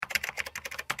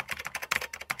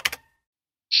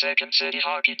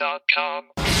SecondCityHockey.com.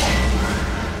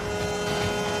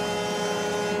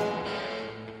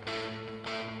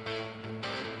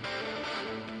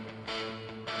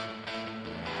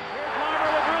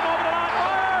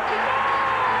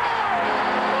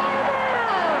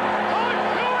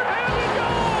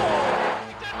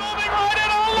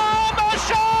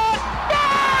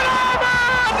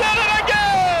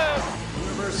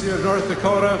 Of North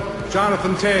Dakota,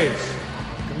 Jonathan Toews.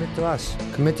 Commit to us.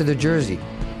 Commit to the jersey.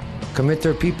 Commit to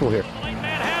our people here.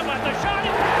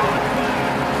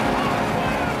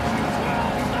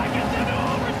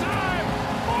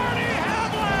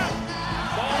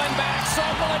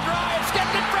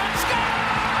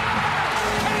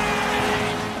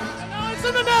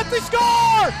 They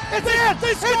score! It's it!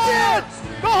 They score!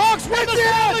 The Hawks win the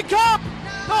Stanley Cup!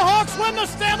 The Hawks win the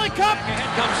Stanley Cup!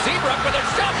 Ahead comes Seabrook with a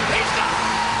shot. He scores!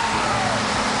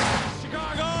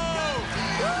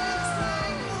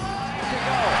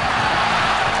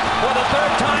 For the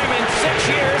third time in 6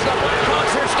 years, the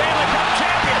Blackhawks are Stanley Cup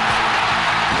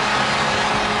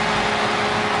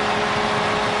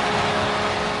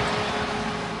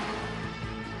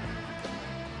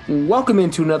champions. Welcome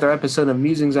into another episode of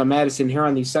Musings on Madison here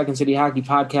on the Second City Hockey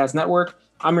Podcast Network.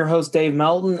 I'm your host, Dave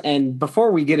Melton, and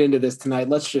before we get into this tonight,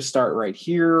 let's just start right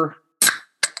here.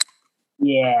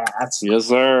 Yeah, yes,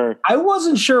 sir. I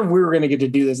wasn't sure if we were going to get to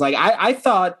do this. Like, I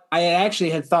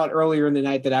actually had thought earlier in the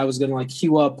night that I was going to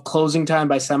queue up Closing Time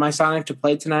by Semisonic to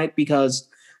play tonight, because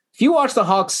if you watch the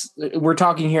Hawks, we're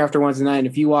talking here after Wednesday night, and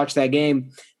if you watch that game,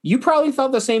 you probably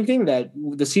thought the same thing, that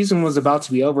the season was about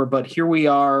to be over, but here we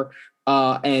are,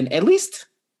 and at least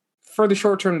for the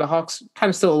short term, the Hawks kind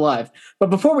of still alive. But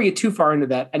before we get too far into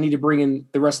that, I need to bring in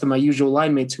the rest of my usual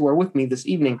line mates who are with me this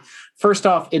evening. First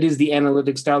off, it is the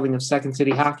analytics darling of Second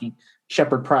City Hockey,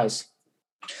 Shepard Price.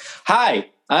 Hi,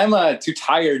 I'm too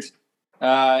tired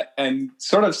and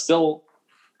sort of still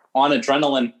on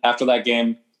adrenaline after that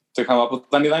game to come up with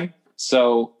anything.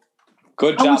 So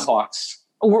good job, Hawks.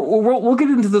 We'll get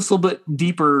into this a little bit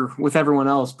deeper with everyone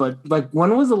else, but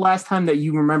when was the last time that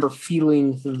you remember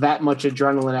feeling that much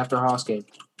adrenaline after a Hawks game?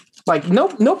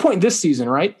 No point this season,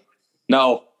 right?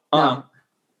 No. No.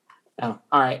 All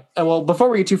right. Well, before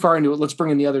we get too far into it, let's bring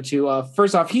in the other two.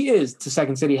 First off, he is to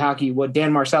Second City Hockey what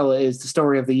Dan Marcella is the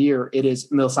story of the year. It is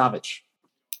Milosavljevic.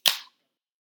 Did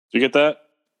you get that?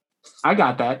 I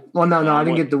got that. Well, no, I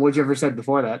didn't get the what you ever said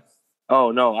before that. Oh,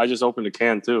 no, I just opened a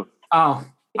can too. Oh,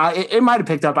 it might have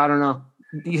picked up. I don't know.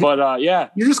 But, yeah.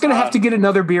 You're just going to have to get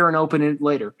another beer and open it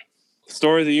later.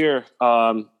 Story of the year.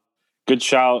 Good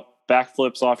shout.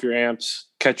 Backflips off your amps.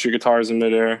 Catch your guitars in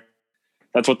midair.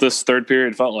 That's what this third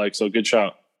period felt like, so good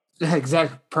shout.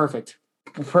 Exactly. Perfect.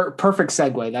 Perfect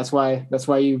segue. That's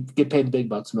why you get paid the big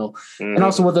bucks, Mill. Mm. And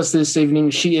also with us this evening,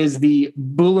 she is the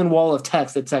Boolin Wall of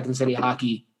text at Second City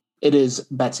Hockey. It is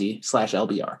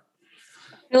Betsy/LBR.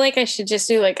 I feel like I should just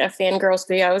do a fangirl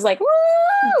speak. I was like,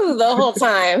 woo, the whole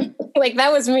time.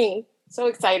 That was me. So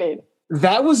excited.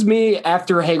 That was me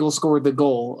after Hagel scored the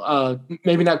goal.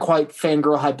 Maybe not quite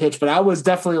fangirl high pitch, but I was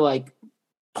definitely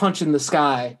punching the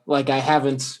sky like I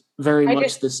haven't very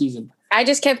much this season. I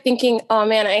just kept thinking, oh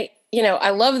man, I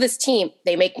love this team.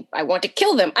 I want to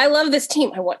kill them. I love this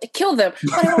team. I want to kill them.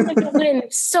 But I want them to win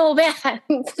so bad.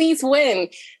 Please win.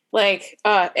 And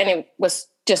it was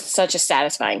just such a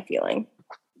satisfying feeling.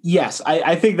 Yes,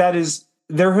 I think that is –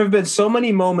 there have been so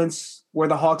many moments where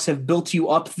the Hawks have built you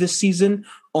up this season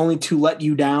only to let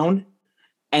you down,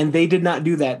 and they did not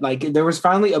do that. There was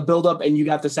finally a build-up, and you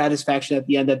got the satisfaction at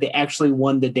the end that they actually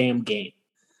won the damn game.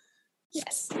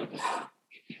 Yes.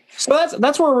 So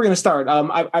that's where we're going to start.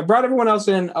 I brought everyone else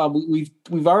in.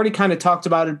 We've already kind of talked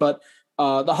about it, but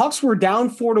the Hawks were down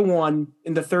 4-1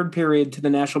 in the third period to the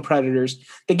Nashville Predators.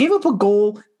 They gave up a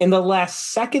goal in the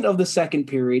last second of the second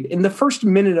period. In the first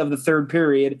minute of the third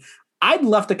period, I'd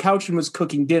left the couch and was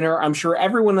cooking dinner. I'm sure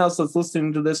everyone else that's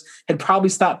listening to this had probably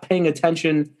stopped paying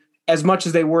attention as much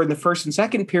as they were in the first and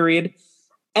second period.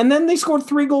 And then they scored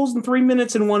 3 goals in 3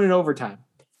 minutes and 1 in overtime.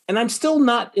 And I'm still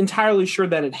not entirely sure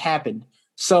that it happened.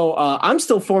 So I'm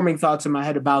still forming thoughts in my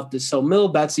head about this. So Mill,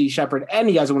 Betsy, Shepard, any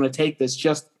of you guys want to take this,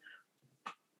 just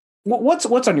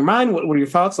what's on your mind? What are your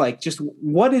thoughts? Just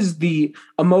what is the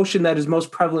emotion that is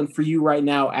most prevalent for you right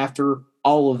now after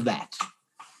all of that?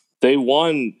 They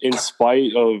won in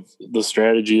spite of the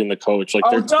strategy and the coach. We're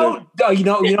not.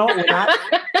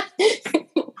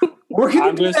 We're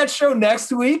going to do that show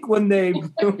next week when they.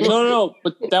 No.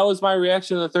 But that was my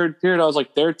reaction in the third period. I was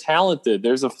like, they're talented.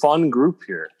 There's a fun group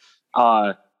here.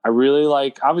 I really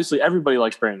obviously everybody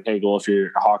likes Brandon Hagel if you're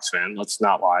a Hawks fan. Let's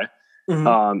not lie.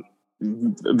 Mm-hmm.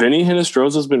 Vinny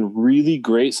Hinostroza has been really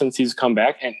great since he's come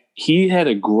back, and he had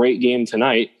a great game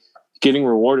tonight, getting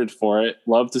rewarded for it.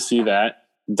 Love to see that.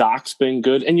 Doc's been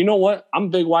good. And you know what? I'm a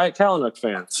big Wyatt Kalynuk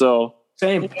fan. So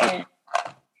same. Yeah.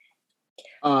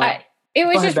 It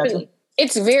was just really,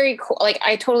 it's very cool. Like,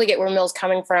 I totally get where Mill's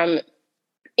coming from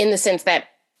in the sense that,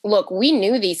 look, we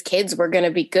knew these kids were going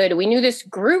to be good. We knew this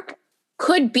group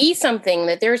could be something,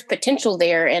 that there's potential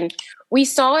there. And we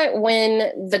saw it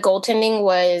when the goaltending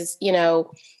was,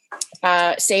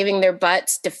 saving their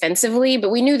butts defensively,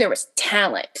 but we knew there was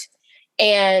talent.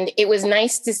 And it was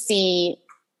nice to see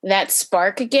that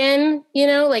spark again,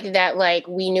 like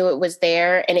we knew it was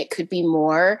there and it could be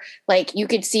more. Like, you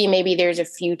could see maybe there's a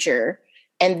future.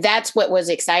 And that's what was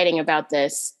exciting about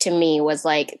this to me, was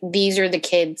like, these are the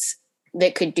kids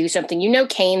that could do something.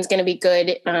 Kane's going to be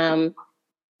good.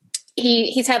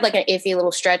 He's had like an iffy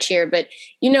little stretch here, but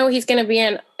he's going to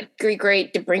be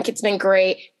great. DeBrincat's been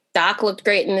great. Doc looked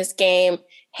great in this game.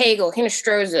 Hagel,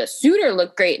 Hinostroza, Suter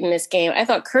looked great in this game. I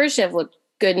thought Khrushchev looked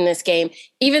good in this game,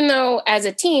 even though as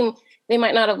a team, they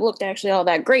might not have looked actually all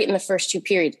that great in the first two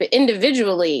periods. But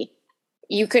individually,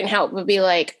 you couldn't help but be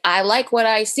like, I like what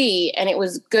I see. And it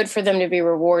was good for them to be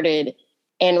rewarded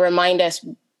and remind us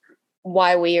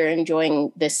why we are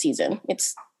enjoying this season.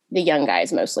 It's the young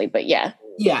guys mostly, but yeah.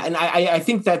 Yeah, and I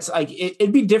think that's like,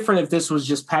 it'd be different if this was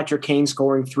just Patrick Kane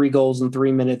scoring 3 goals in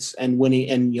 3 minutes and winning,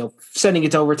 and sending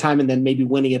it to overtime and then maybe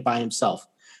winning it by himself.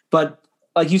 But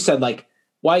like you said, like,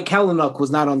 Wyatt Kalynuk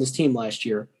was not on this team last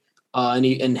year,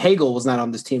 and Hagel was not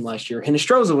on this team last year.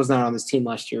 Hinostroza was not on this team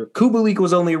last year. Kubalik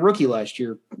was only a rookie last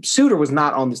year. Suter was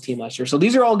not on this team last year. So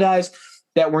these are all guys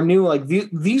that were new. Like,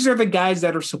 these are the guys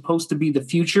that are supposed to be the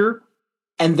future,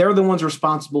 and they're the ones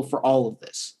responsible for all of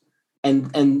this.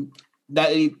 And that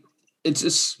it's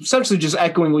essentially just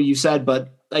echoing what you said, but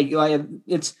like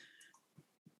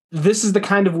this is the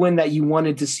kind of win that you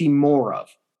wanted to see more of,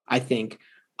 I think.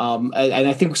 And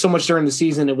I think so much during the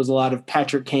season, it was a lot of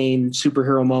Patrick Kane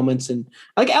superhero moments, and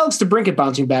like Alex DeBrincat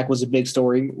bouncing back was a big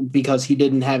story because he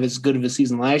didn't have as good of a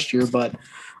season last year. But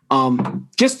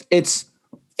it's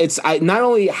not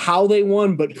only how they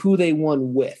won, but who they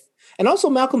won with, and also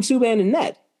Malcolm Subban in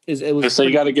net. So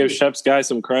you got to give Shep's guy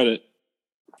some credit.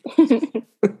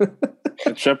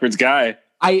 Shepard's guy.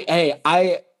 I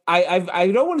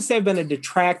don't want to say I've been a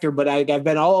detractor, but I've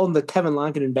been all on the Kevin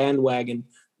Lankinen bandwagon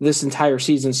this entire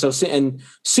season. So, and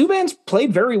Subban's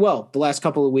played very well the last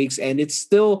couple of weeks, and it's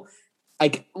still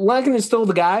like Lankinen is still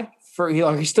the guy for,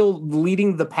 he's still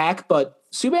leading the pack, but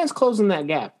Subban's closing that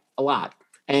gap a lot.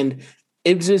 And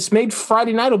it's made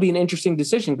Friday night will be an interesting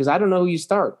decision because I don't know who you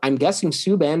start. I'm guessing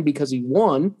Subban because he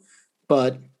won,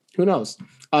 but who knows?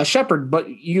 Shepard, but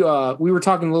you, we were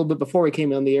talking a little bit before we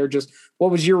came on the air. Just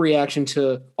what was your reaction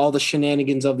to all the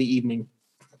shenanigans of the evening?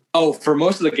 Oh, for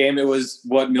most of the game, it was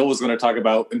what Mill was going to talk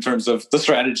about in terms of the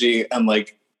strategy and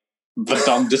like the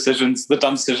dumb decisions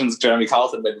Jeremy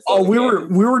Colliton made. Oh,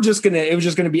 we were just gonna. It was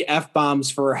just gonna be F bombs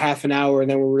for half an hour,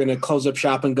 and then we were gonna close up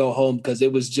shop and go home because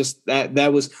it was just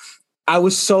that was. I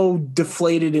was so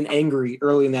deflated and angry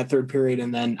early in that third period,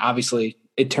 and then obviously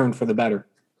it turned for the better.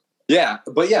 Yeah,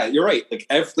 but yeah, you're right.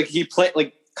 Like he played,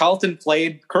 like Carlton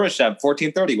played Khrushchev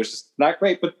 14-30, which is not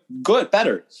great, but good,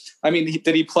 better. I mean,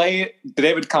 did he play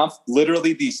David Kampf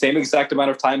literally the same exact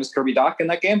amount of time as Kirby Dach in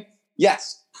that game?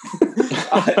 Yes.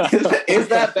 Is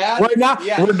that bad? We're not.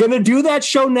 Yeah. We're gonna do that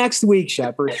show next week,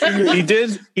 Shepard. He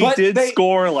did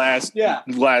score last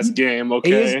game.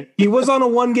 Okay, he was on a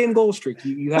 1-game goal streak.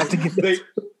 You have to get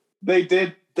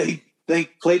that. They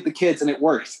played the kids and it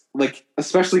worked. Like,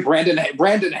 especially Brandon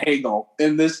Hagel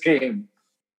in this game,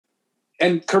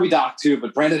 and Kirby Dach too.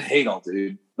 But Brandon Hagel,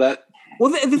 dude, the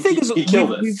thing is,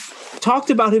 we've talked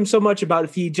about him so much about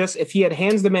if he had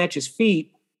hands to match his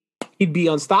feet, he'd be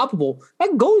unstoppable.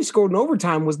 That goal he scored in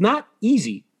overtime was not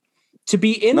easy. To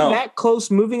be that close,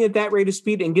 moving at that rate of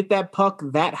speed, and get that puck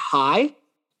that high,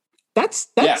 that's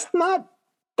not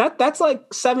that's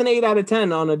like 7-8 out of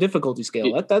 10 on a difficulty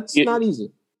scale. That's not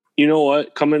easy. You know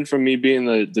what? Coming from me being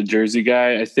the Jersey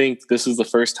guy, I think this is the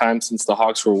first time since the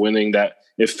Hawks were winning that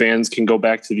if fans can go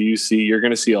back to the UC, you're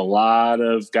going to see a lot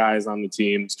of guys on the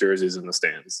team's jerseys in the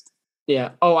stands. Yeah.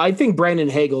 Oh, I think Brandon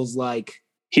Hagel's like...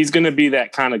 He's going to be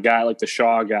that kind of guy, like the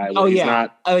Shaw guy. He's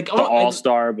not the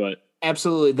all-star, but...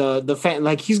 Absolutely. The fan,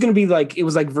 like, he's going to be like... It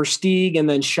was like Versteeg and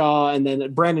then Shaw, and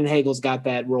then Brandon Hagel's got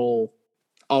that role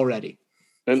already.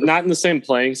 And not in the same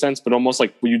playing sense, but almost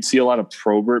like you'd see a lot of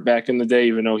Probert back in the day,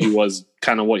 even though he was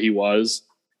kind of what he was.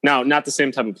 Now, not the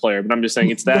same type of player, but I'm just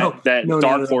saying it's that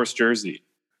dark horse jersey.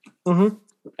 Mm-hmm.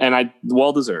 And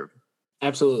well deserved.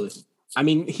 Absolutely. I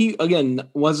mean, he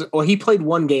played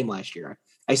 1 game last year.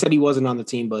 I said he wasn't on the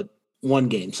team, but One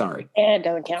game, sorry. Yeah, it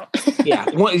doesn't count. Yeah,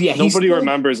 Nobody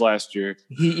remembers last year.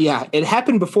 It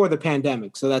happened before the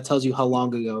pandemic, so that tells you how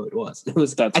long ago it was.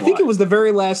 That's I think why. it was the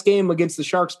very last game against the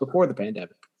Sharks before the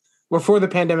pandemic. Before the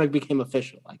pandemic became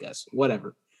official, I guess.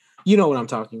 Whatever. You know what I'm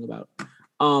talking about.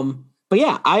 But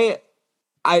yeah, I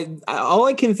all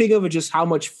I can think of is just how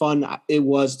much fun it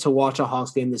was to watch a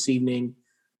Hawks game this evening.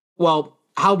 Well,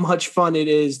 how much fun it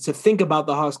is to think about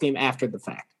the Hawks game after the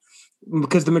fact.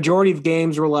 Because the majority of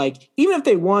games were like, even if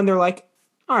they won, they're like,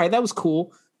 all right, that was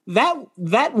cool. That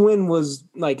win was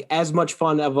like as much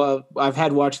fun I've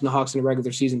had watching the Hawks in a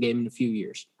regular season game in a few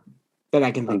years that I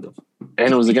can think of.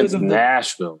 And it was against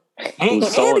Nashville. It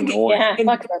was so annoying. Yeah,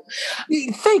 fuck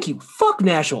them. Thank you. Fuck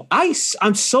Nashville. I'm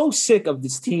so sick of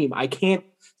this team. I can't.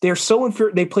 They're so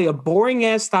inferior. They play a boring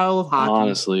ass style of hockey.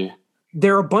 Honestly,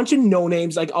 they're a bunch of no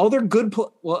names. Like all their good.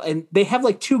 And they have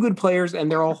like two good players,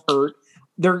 and they're all hurt.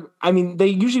 They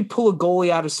usually pull a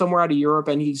goalie out of somewhere out of Europe,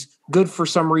 and he's good for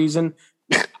some reason.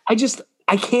 I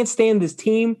can't stand this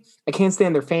team. I can't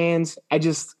stand their fans.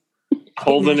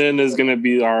 Holden is going to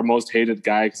be our most hated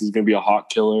guy because he's going to be a Hawk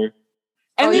killer.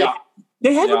 And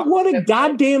they haven't won a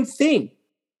goddamn thing.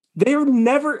 They're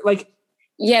never like.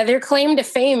 Yeah, their claim to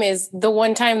fame is the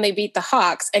one time they beat the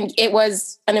Hawks, and it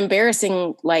was an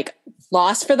embarrassing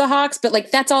loss for the Hawks.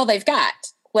 But that's all they've got.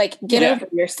 Get over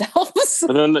yourselves.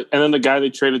 And then the guy they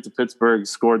traded to Pittsburgh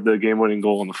scored the game-winning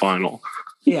goal in the final.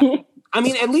 Yeah, I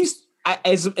mean, at least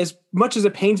as much as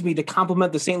it pains me to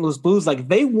compliment the St. Louis Blues,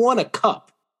 they won a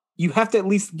cup. You have to at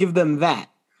least give them that.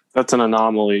 That's an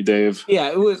anomaly, Dave.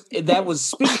 Yeah, that was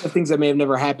speaking of things that may have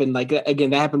never happened. Again,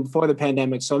 that happened before the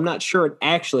pandemic, so I'm not sure it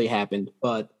actually happened.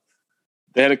 But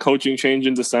they had a coaching change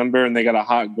in December, and they got a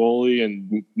hot goalie,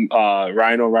 and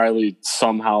Ryan O'Reilly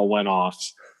somehow went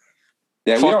off.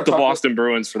 Yeah, fuck the Boston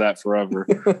Bruins for that forever.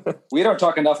 We don't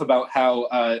talk enough about how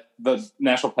the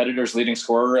Nashville Predators' leading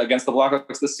scorer against the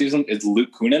Blackhawks this season is Luke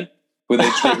Kunin, who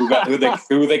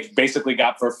they basically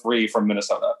got for free from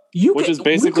Minnesota. Which is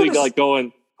basically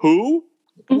going, who?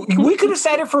 We could have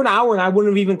sat here for an hour and I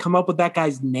wouldn't have even come up with that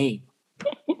guy's name.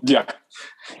 Yeah,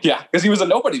 because he was a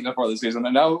nobody before the season,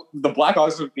 and now the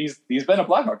Blackhawks. He's been a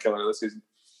Blackhawk killer this season.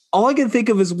 All I can think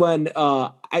of is when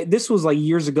this was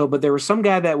years ago, but there was some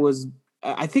guy that was.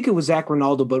 I think it was Zach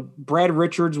Ronaldo, but Brad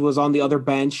Richards was on the other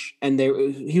bench, and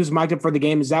he was mic'd up for the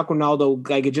game. And Zach Ronaldo,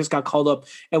 it just got called up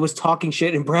and was talking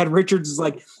shit. And Brad Richards is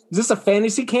like, "Is this a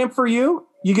fantasy camp for you?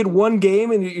 You get one game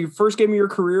and your first game of your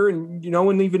career, and no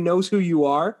one even knows who you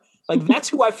are." That's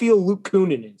who I feel Luke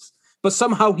Kunin is. But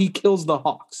somehow he kills the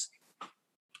Hawks.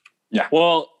 Yeah.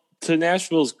 Well, to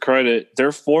Nashville's credit,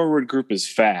 their forward group is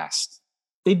fast.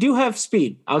 They do have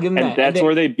speed. I'll give them that. And that's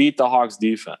where they beat the Hawks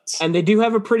defense. And they do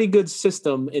have a pretty good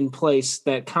system in place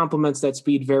that complements that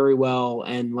speed very well.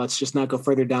 And let's just not go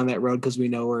further down that road because we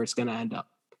know where it's going to end up.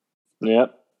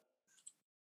 Yep.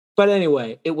 But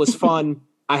anyway, it was fun.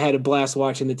 I had a blast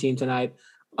watching the team tonight.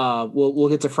 We'll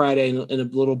get to Friday in a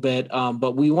little bit.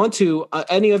 But we want to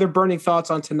any other burning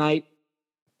thoughts on tonight?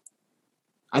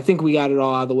 I think we got it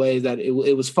all out of the way that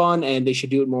it was fun and they should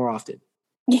do it more often.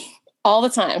 All the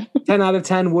time. 10 out of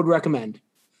 10 would recommend.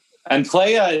 And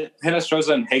play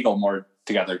Hinostroza and Hagel more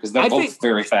together because they're both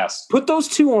very fast. Put those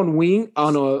two on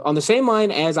the same line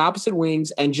as opposite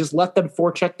wings and just let them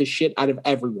forecheck the shit out of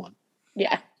everyone.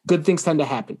 Yeah. Good things tend to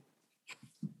happen.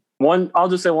 I'll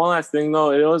just say one last thing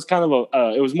though. It was kind of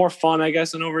it was more fun, I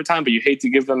guess, in overtime, but you hate to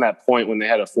give them that point when they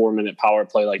had a 4-minute power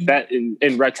play like that. In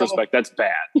retrospect, that's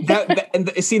bad. And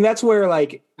that's where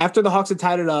after the Hawks had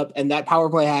tied it up and that power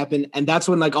play happened, and that's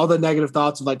when all the negative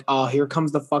thoughts of oh, here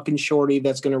comes the fucking shorty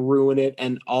that's going to ruin it,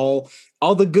 and all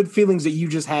the good feelings that you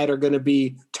just had are going to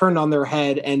be turned on their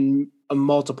head and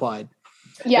multiplied.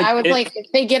 Yeah, I was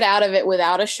if they get out of it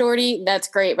without a shorty, that's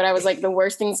great. But I was the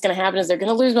worst thing that's going to happen is they're going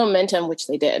to lose momentum, which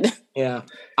they did. Yeah.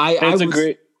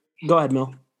 Go ahead,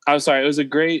 Mel. I'm sorry. It was a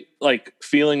great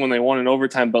feeling when they won in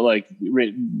overtime, but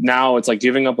now it's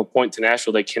giving up a point to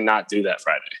Nashville. They cannot do that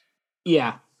Friday.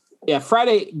 Yeah. Yeah.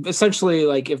 Friday, essentially,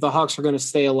 if the Hawks are going to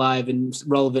stay alive and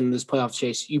relevant in this playoff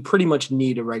chase, you pretty much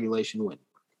need a regulation win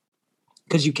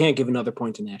because you can't give another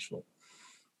point to Nashville.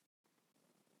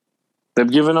 They've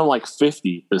given them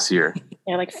 50 this year.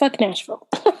 Yeah, fuck Nashville.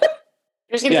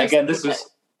 Again, this is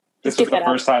the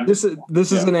first time. This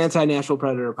is an anti-Nashville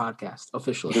Predator podcast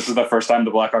officially. This is the first time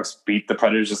the Blackhawks beat the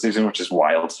Predators this season, which is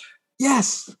wild.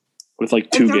 Yes, with 2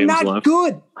 games left. They're not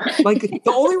good. The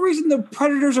only reason the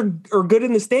Predators are good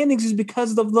in the standings is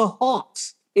because of the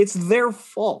Hawks. It's their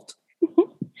fault.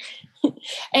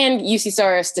 And UC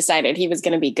Soros decided he was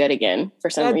going to be good again for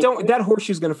some reason. That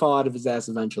horseshoe's going to fall out of his ass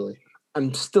eventually.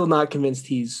 I'm still not convinced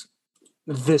he's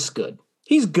this good.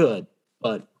 He's good,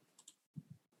 but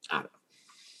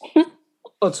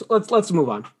let's move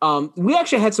on. We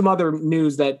actually had some other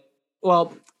news that,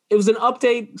 well, it was an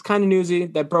update. It's kind of newsy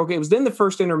that broke. It was in the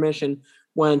first intermission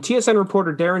when TSN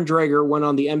reporter Darren Dreger went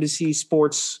on the NBC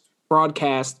Sports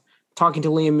broadcast talking to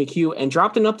Liam McHugh and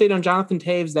dropped an update on Jonathan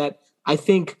Toews that I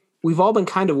think we've all been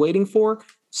kind of waiting for.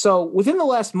 So within the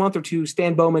last month or two,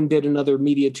 Stan Bowman did another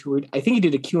media tour. I think he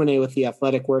did a Q&A with The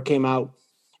Athletic where it came out,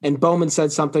 and Bowman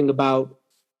said something about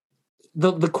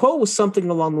the quote was something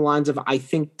along the lines of, I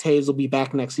think Toews will be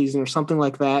back next season or something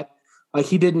like that. Like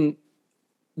he didn't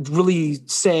really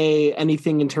say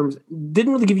anything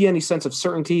didn't really give you any sense of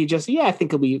certainty. Just, I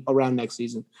think he'll be around next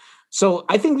season. So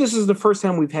I think this is the first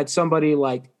time we've had somebody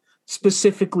like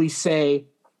specifically say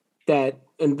that,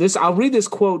 and this, I'll read this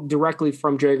quote directly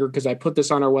from Dreger because I put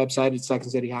this on our website at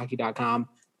secondcityhockey.com.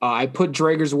 I put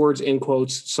Dreger's words in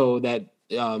quotes so that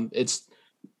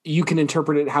you can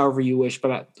interpret it however you wish,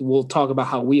 but we'll talk about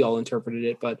how we all interpreted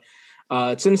it. But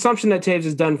it's an assumption that Toews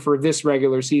is done for this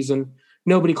regular season.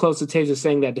 Nobody close to Toews is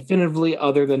saying that definitively,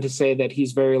 other than to say that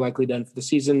he's very likely done for the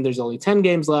season. There's only 10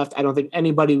 games left. I don't think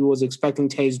anybody was expecting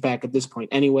Toews back at this point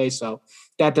anyway, so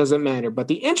that doesn't matter. But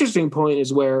the interesting point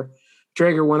is where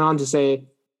Dreger went on to say,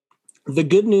 the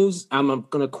good news, I'm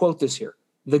going to quote this here.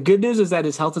 The good news is that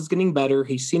his health is getting better.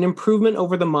 He's seen improvement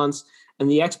over the months, and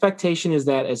the expectation is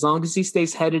that as long as he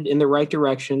stays headed in the right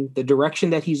direction, the direction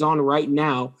that he's on right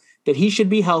now, that he should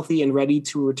be healthy and ready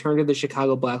to return to the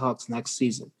Chicago Blackhawks next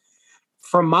season.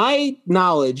 From my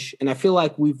knowledge, and I feel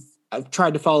like I've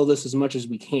tried to follow this as much as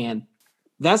we can,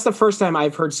 that's the first time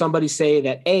I've heard somebody say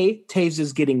that A, Toews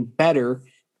is getting better,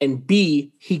 and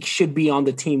B, he should be on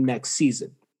the team next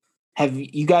season. Have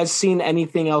you guys seen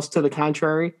anything else to the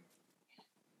contrary?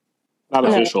 Not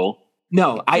official.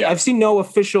 No, I've seen no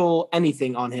official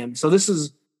anything on him. So this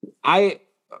is, I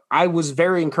was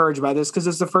very encouraged by this because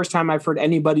it's the first time I've heard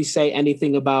anybody say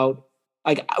anything about,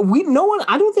 like, I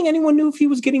don't think anyone knew if he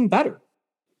was getting better.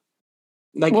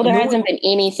 Like, well, there hasn't been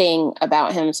anything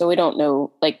about him, so we don't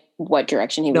know like what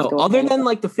direction he was going. Other than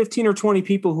like the 15 or 20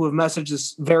 people who have messaged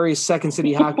us various Second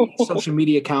City Hockey social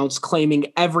media accounts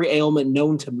claiming every ailment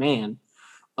known to man,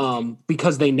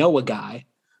 because they know a guy.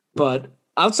 But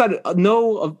outside of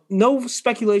no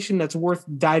speculation that's worth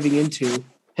diving into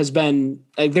has been.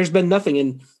 There's been nothing,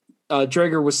 and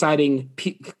Dreger was citing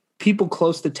people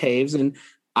close to Toews, and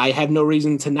I have no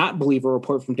reason to not believe a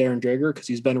report from Darren Dreger because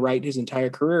he's been right his entire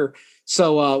career.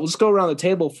 So let's go around the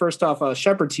table. First off,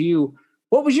 Shepard, to you,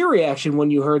 what was your reaction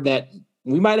when you heard that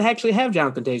we might actually have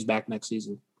Jonathan Toews back next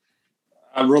season?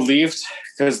 I'm relieved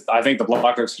because I think the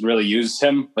Blackhawks could really use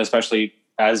him, especially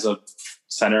as a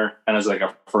center and as like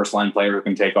a first line player who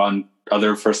can take on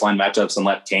other first line matchups and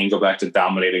let Kane go back to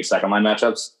dominating second line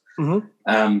matchups.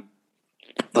 Mm-hmm.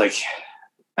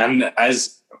 And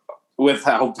as with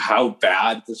how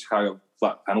bad the Chicago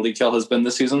penalty kill has been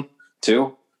this season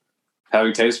too,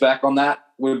 having Toews back on that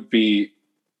would be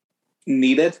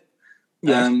needed.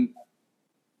 Yes.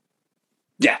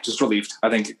 Just relieved. I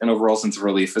think an overall sense of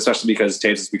relief, especially because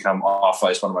Toews has become off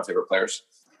ice one of my favorite players.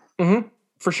 Mm-hmm.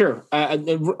 For sure.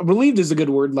 Relieved is a good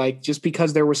word. Like, just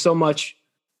because there was so much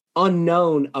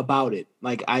unknown about it.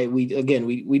 Like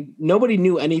we nobody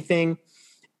knew anything,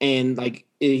 and like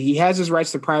he has his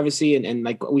rights to privacy, and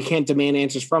like we can't demand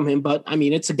answers from him. But I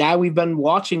mean, it's a guy we've been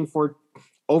watching for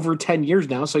over 10 years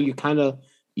now, so you kind of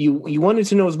you wanted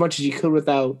to know as much as you could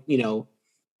without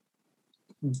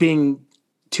being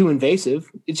too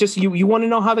invasive. It's just you want to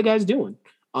know how the guy's doing.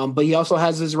 But he also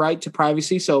has his right to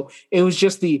privacy. So it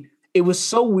was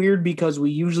so weird because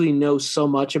we usually know so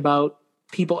much about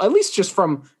people, at least just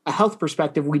from a health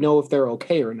perspective, we know if they're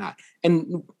okay or not.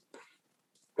 And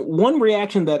one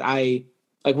reaction that I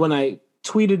like when I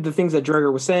tweeted the things that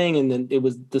Dreger was saying, and then it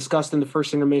was discussed in the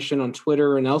first intermission on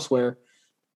Twitter and elsewhere,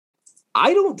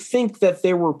 I don't think that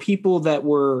there were people that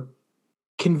were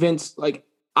convinced. Like,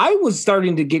 I was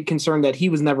starting to get concerned that he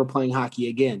was never playing hockey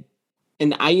again.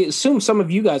 And I assume some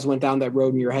of you guys went down that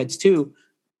road in your heads too.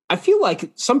 I feel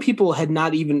like some people had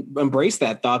not even embraced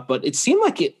that thought, but it seemed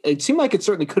like it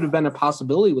certainly could have been a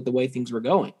possibility with the way things were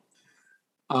going.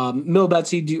 Mill,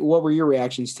 Betsy, what were your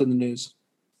reactions to the news?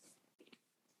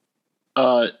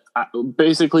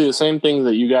 Basically the same thing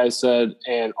that you guys said.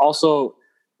 And also,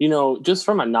 just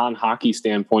from a non-hockey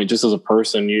standpoint, just as a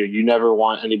person, you never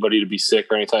want anybody to be sick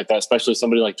or anything like that, especially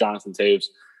somebody like Jonathan Toews.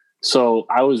 So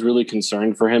I was really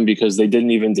concerned for him because they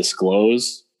didn't even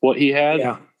disclose what he had.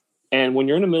 Yeah. And when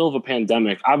you're in the middle of a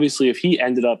pandemic, obviously if he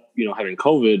ended up, having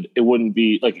COVID, it wouldn't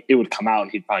be like, it would come out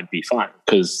and he'd probably be fine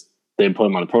because they put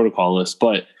him on the protocol list.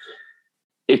 But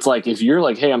it's like, if you're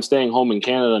like, hey, I'm staying home in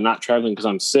Canada, not traveling because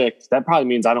I'm sick, that probably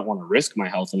means I don't want to risk my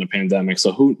health in a pandemic.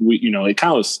 So it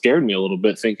kind of scared me a little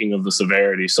bit thinking of the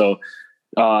severity. So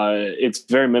it's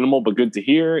very minimal, but good to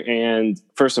hear. And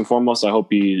first and foremost, I hope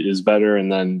he is better.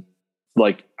 And then,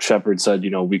 like Shepard said,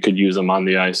 we could use him on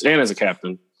the ice and as a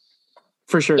captain.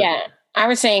 For sure. Yeah. I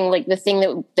was saying, like, the thing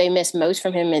that they miss most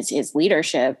from him is his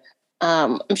leadership.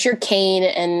 I'm sure Kane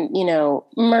and,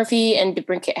 Murphy and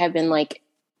DeBrincat have been like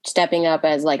stepping up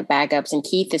as like backups, and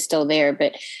Keith is still there,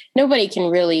 but nobody can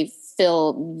really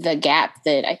fill the gap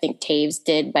that I think Taves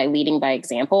did by leading by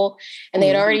example. And they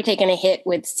had already taken a hit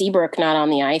with Seabrook not on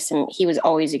the ice, and he was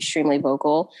always extremely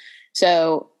vocal.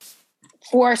 So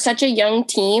for such a young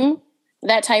team,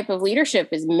 that type of leadership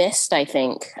is missed, I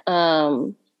think.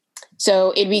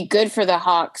 So it'd be good for the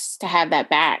Hawks to have that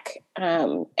back.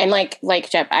 And like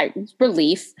Jeff,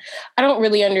 relief. I don't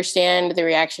really understand the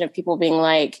reaction of people being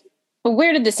like, but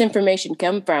where did this information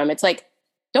come from? It's like,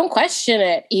 don't question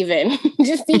it even.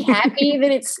 Just be happy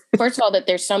that it's, first of all, that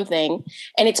there's something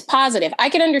and it's positive. I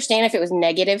could understand if it was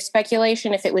negative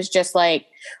speculation, if it was just like,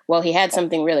 well, he had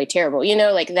something really terrible,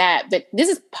 like that. But this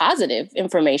is positive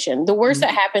information. The worst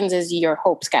that happens is your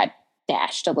hopes got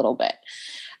dashed a little bit.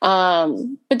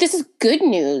 But this is good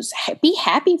news. Be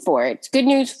happy for it. It's good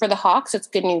news for the Hawks. It's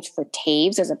good news for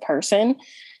Taves as a person.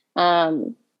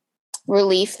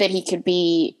 Relief that he could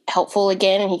be helpful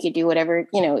again and he could do whatever,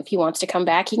 if he wants to come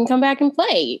back, he can come back and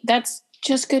play. That's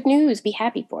just good news. Be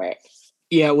happy for it.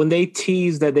 Yeah, when they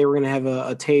teased that they were going to have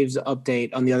a Taves update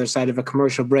on the other side of a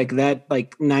commercial break, that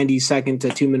like 90-second to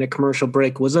 2-minute commercial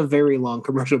break was a very long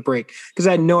commercial break because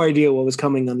I had no idea what was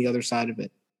coming on the other side of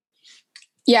it.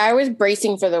 Yeah, I was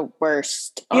bracing for the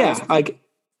worst. Honestly.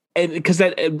 Yeah, because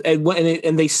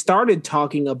they started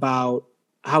talking about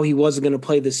how he wasn't going to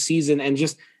play this season, and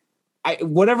just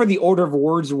whatever the order of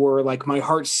words were, like my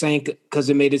heart sank because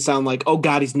it made it sound like, oh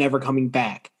God, he's never coming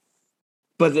back.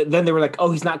 But then they were like,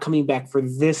 oh, he's not coming back for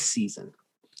this season.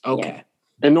 Okay. Yeah.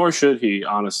 And nor should he,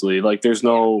 honestly. Like, there's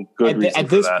no good reason at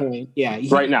this point. Yeah.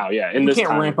 Right now, yeah. You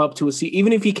can't ramp up to a season.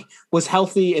 Even if he was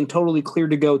healthy and totally clear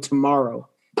to go tomorrow,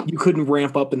 you couldn't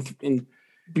ramp up and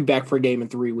be back for a game in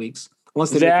 3 weeks. Unless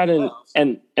they that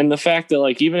and the fact that,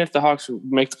 like, even if the Hawks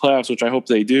make the playoffs, which I hope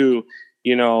they do,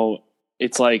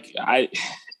 it's like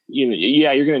you're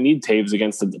going to need Taves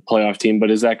against the playoff team, but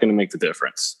is that going to make the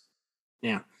difference?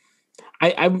 Yeah.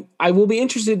 I will be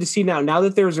interested to see now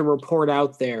that there's a report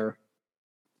out there,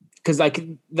 because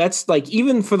that's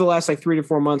even for the last 3 to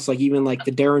 4 months, even the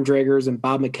Darren Dragers and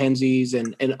Bob McKenzie's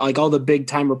and like all the big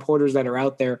time reporters that are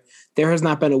out there has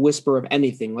not been a whisper of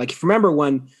anything. Like, if you remember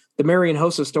when the Marian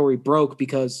Hossa story broke,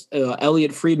 because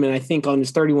Elliot Friedman, I think on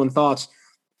his 31 Thoughts,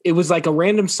 it was like a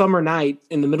random summer night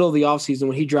in the middle of the offseason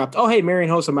when he dropped, oh, hey, Marian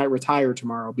Hossa might retire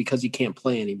tomorrow because he can't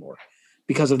play anymore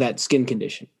because of that skin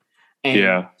condition.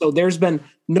 And so there's been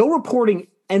no reporting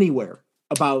anywhere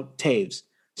about Taves.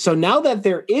 So now that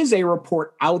there is a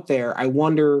report out there, I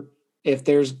wonder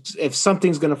if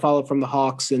something's going to follow from the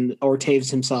Hawks or Taves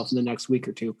himself in the next week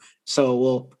or two.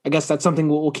 So I guess that's something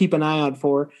we'll keep an eye out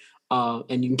for.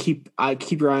 And you can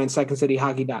keep your eye on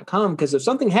SecondCityHockey.com, because if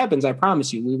something happens, I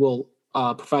promise you, we will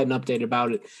provide an update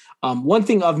about it. One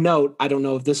thing of note, I don't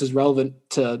know if this is relevant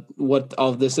to what all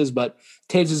of this is, but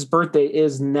Taves' birthday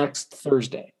is next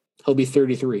Thursday. He'll be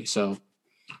 33. So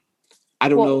I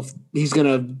don't know if he's going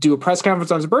to do a press conference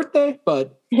on his birthday,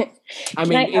 but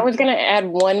I was going to add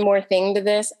one more thing to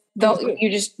this, though.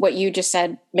 What you just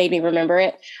said made me remember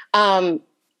it.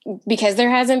 Because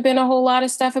there hasn't been a whole lot of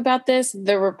stuff about this.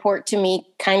 The report to me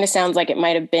kind of sounds like it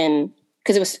might have been,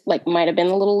 because it was might have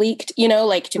been a little leaked,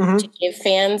 to give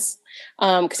fans.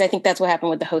 Because I think that's what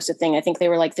happened with the Hossa thing. I think they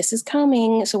were like, this is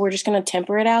coming, so we're just going to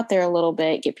temper it out there a little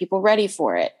bit, get people ready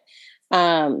for it.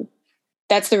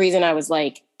 That's the reason I was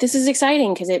like, this is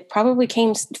exciting, because it probably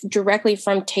came directly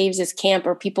from Taves' camp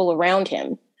or people around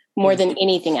him more than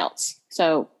anything else.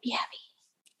 So be happy.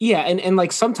 Yeah.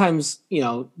 And sometimes,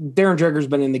 Darren Dreger's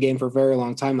been in the game for a very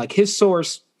long time. His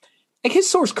source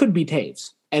could be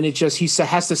Taves. And it just, he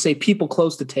has to say people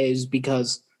close to Taves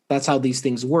because that's how these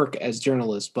things work as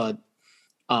journalists. But,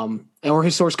 or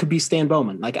his source could be Stan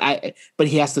Bowman. But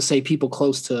he has to say people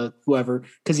close to whoever,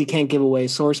 because he can't give away a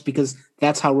source, because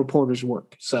that's how reporters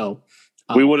work. So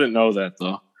we wouldn't know that,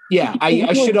 though. Yeah.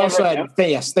 I should also add,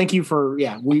 yes, thank you for,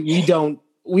 we don't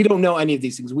know any of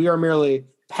these things. We are merely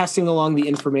passing along the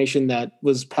information that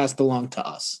was passed along to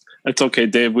us. It's okay,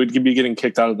 Dave. We'd be getting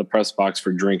kicked out of the press box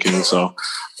for drinking. So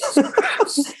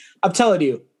I'm telling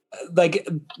you,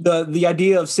 the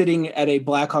idea of sitting at a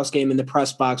Blackhawks game in the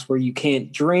press box where you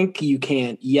can't drink, you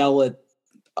can't yell at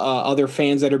other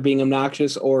fans that are being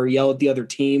obnoxious, or yell at the other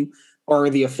team, or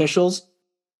the officials,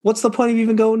 what's the point of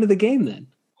even going to the game then?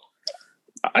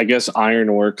 I guess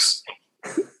ironworks.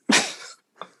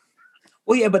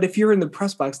 Well, yeah, but if you're in the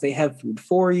press box, they have food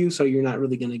for you, so you're not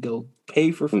really going to go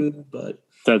pay for food. But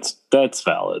that's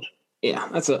valid. Yeah,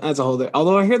 that's a whole thing.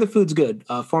 Although I hear the food's good.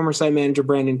 Former site manager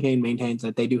Brandon Kane maintains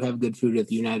that they do have good food at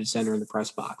the United Center in the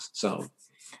press box. So,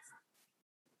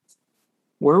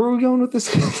 where were we going with this?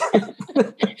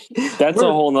 That's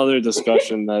a whole nother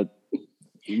discussion that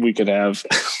we could have.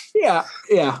 Yeah.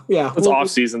 It's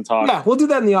off-season talk. Yeah, we'll do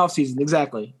that in the off-season.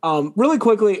 Exactly. Really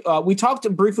quickly, we talked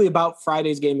briefly about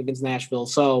Friday's game against Nashville.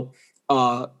 So,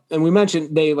 and we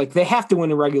mentioned they have to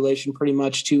win in regulation pretty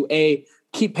much to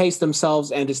keep pace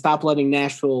themselves and to stop letting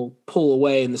Nashville pull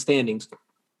away in the standings.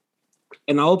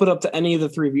 And I'll open up to any of the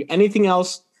three of you. Anything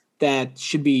else that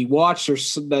should be watched or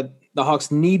that the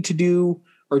Hawks need to do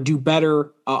or do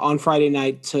better on Friday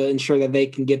night to ensure that they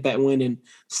can get that win and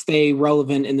stay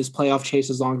relevant in this playoff chase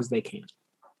as long as they can?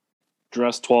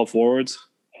 Dress 12 forwards.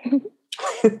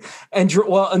 and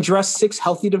dress 6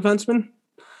 healthy defensemen.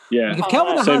 Yeah. If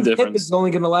Calvin Hahn's hip is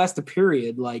only going to last a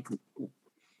period,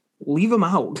 leave him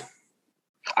out.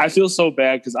 I feel so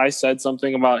bad because I said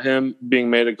something about him being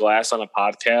made of glass on a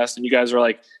podcast, and you guys were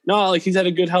like, no, he's had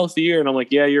a good, healthy year. And I'm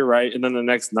like, yeah, you're right. And then the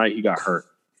next night he got hurt.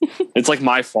 It's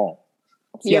my fault.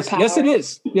 Yes, it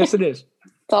is. Yes, it is.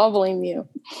 It's all blame you.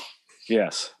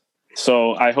 Yes.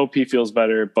 So I hope he feels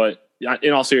better. But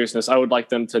in all seriousness, I would like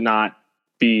them to not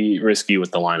be risky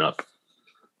with the lineup.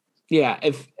 Yeah.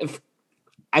 If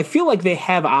I feel like they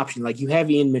have options, you have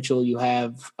Ian Mitchell, you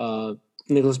have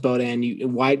Nicholas Beaudin,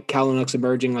 White Kalinuk's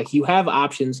emerging. You have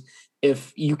options.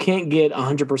 If you can't get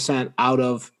 100% out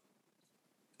of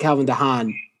Calvin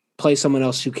DeHaan, play someone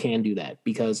else who can do that.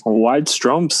 Because why'd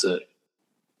Strome sit?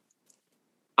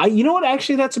 You know what?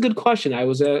 Actually, that's a good question. I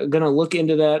was going to look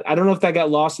into that. I don't know if that got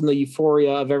lost in the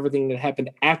euphoria of everything that happened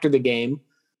after the game,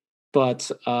 but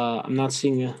I'm not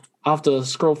seeing. I'll have to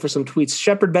scroll for some tweets.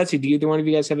 Shepard, Betsy, do either one of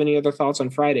you guys have any other thoughts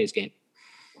on Friday's game?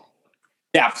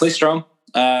 Yeah, play Strome.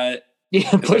 Play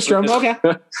Strome. Okay.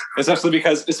 especially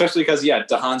because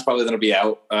DeHaan's probably going to be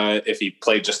out if he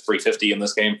played just 350 in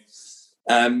this game,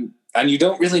 and you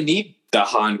don't really need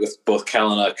DeHaan with both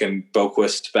Kalynuk and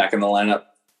Boquist back in the lineup.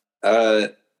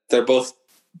 They're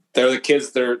the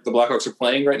kids the Blackhawks are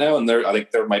playing right now, and I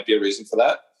think there might be a reason for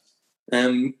that.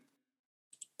 And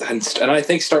I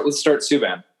think start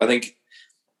Subban. I think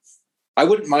I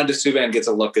wouldn't mind if Subban gets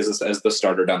a look as the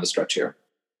starter down the stretch here.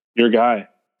 Your guy.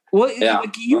 Well, yeah.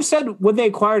 You said when they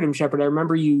acquired him, Shepard, I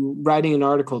remember you writing an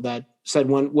article that said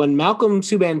when Malcolm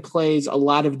Subban plays a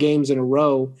lot of games in a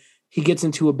row, he gets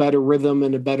into a better rhythm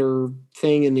and a better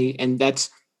thing, and that's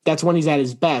when he's at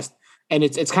his best. And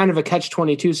it's kind of a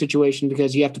catch-22 situation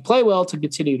because you have to play well to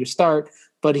continue to start,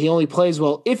 but he only plays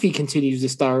well if he continues to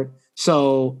start.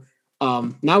 So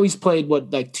now he's played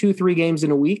 2-3 games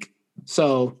in a week.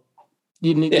 So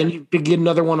and you get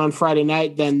another one on Friday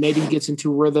night, then maybe he gets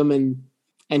into rhythm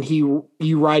and you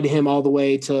ride him all the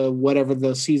way to whatever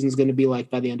the season's going to be like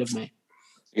by the end of May.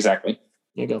 Exactly.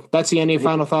 There you go. Betsy, any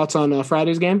final thoughts on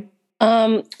Friday's game?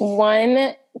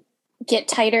 One, get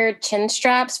tighter chin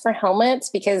straps for helmets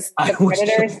because the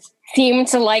Predators seem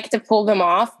to like to pull them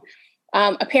off.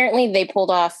 Apparently they pulled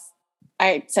off,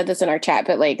 I said this in our chat,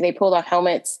 but they pulled off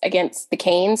helmets against the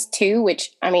Canes too,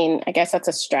 which I guess that's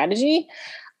a strategy.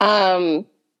 And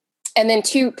then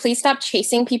 2, please stop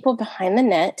chasing people behind the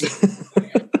net.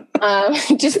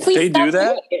 Just please. They stop do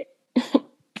that?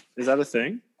 Is that a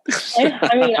thing?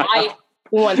 I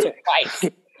once or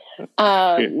twice.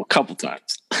 A couple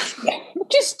times.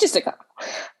 Just a couple.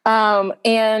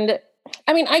 And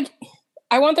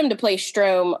I want them to play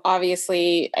Strome.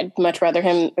 Obviously, I'd much rather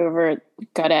him over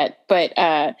Gaudette. But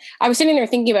I was sitting there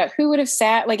thinking about who would have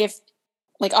sat. If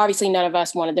obviously none of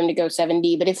us wanted them to go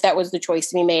 7D, but if that was the choice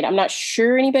to be made, I'm not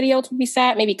sure anybody else would be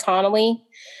sat. Maybe Connolly,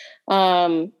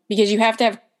 because you have to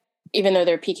have, even though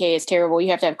their PK is terrible,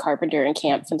 you have to have Carpenter and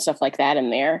Kampf and stuff like that in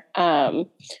there.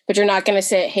 But you're not going to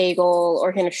sit Hagel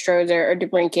or Hinostroza or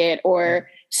DeBrincat or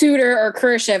Suter or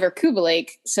Khrushchev or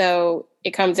Kubalik. So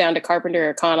it comes down to Carpenter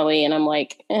or Connolly, and I'm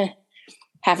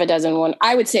half a dozen one.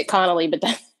 I would sit Connolly, but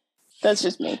that's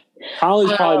just me.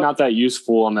 Connolly's probably not that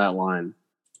useful on that line.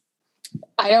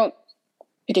 I don't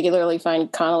particularly find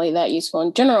Connolly that useful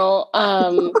in general.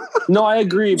 No, I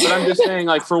agree, but I'm just saying,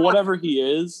 for whatever he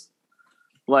is,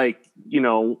 he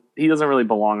doesn't really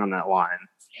belong on that line.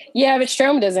 Yeah, but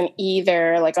Strome doesn't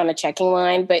either, on a checking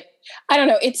line. But I don't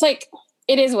know. It's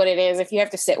it is what it is. If you have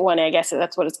to sit one, I guess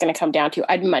that's what it's going to come down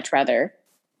to. I'd much rather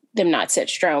them not sit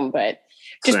Strome, but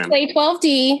just play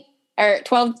 12D or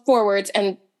 12 forwards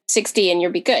and 6D, and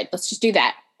you'll be good. Let's just do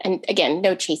that. And again,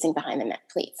 no chasing behind the net,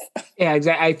 please. Yeah,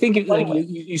 exactly. I think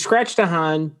you scratch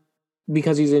DeHaan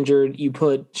because he's injured. You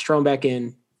put Strome back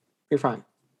in, you're fine.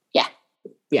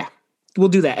 Yeah, we'll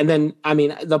do that. And then, I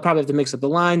mean, they'll probably have to mix up the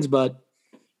lines, but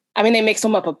I mean, they mix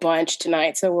them up a bunch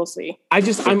tonight, so we'll see.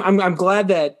 I'm glad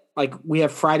that like we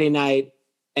have Friday night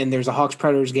and there's a Hawks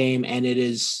Predators game and it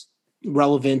is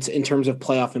relevant in terms of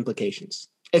playoff implications.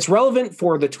 It's relevant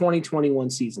for the 2021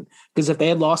 season because if they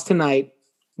had lost tonight,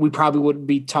 we probably would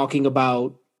be talking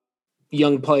about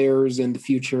young players in the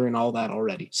future and all that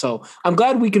already. So I'm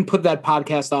glad we can put that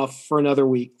podcast off for another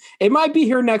week. It might be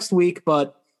here next week,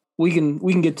 but we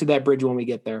can get to that bridge when we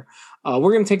get there.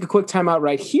 We're going to take a quick timeout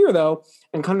right here, though,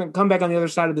 and come back on the other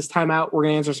side of this timeout. We're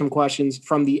going to answer some questions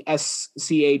from the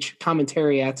SCH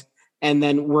commentariat, and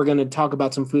then we're going to talk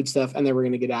about some food stuff, and then we're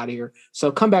going to get out of here.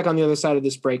 So come back on the other side of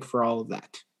this break for all of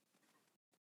that.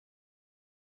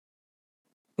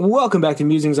 Welcome back to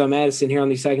Musings on Madison here on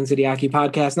the Second City Hockey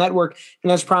Podcast Network.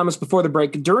 And as promised before the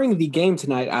break, during the game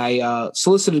tonight, I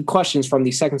solicited questions from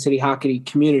the Second City Hockey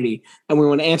community, and we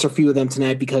want to answer a few of them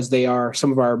tonight because they are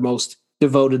some of our most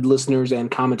devoted listeners and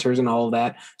commenters and all of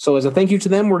that. So as a thank you to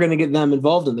them, we're going to get them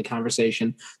involved in the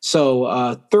conversation.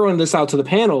 So throwing this out to the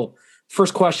panel,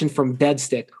 first question from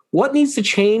Deadstick. What needs to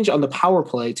change on the power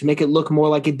play to make it look more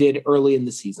like it did early in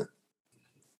the season?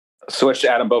 Switch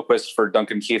Adam Boquist for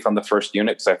Duncan Keith on the first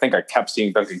unit because I think I kept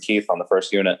seeing Duncan Keith on the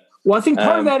first unit. Well, I think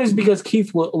part of that is because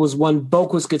Keith was when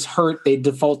Boquist gets hurt, they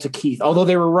default to Keith. Although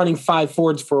they were running 5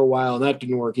 forwards for a while, and that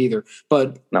didn't work either.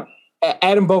 But no,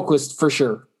 Adam Boquist for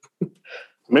sure.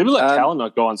 Maybe let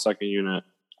Kalynuk go on second unit.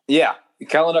 Yeah,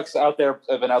 Kalynuk's out there.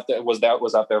 Was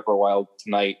out there for a while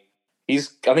tonight. I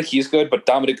think he's good, but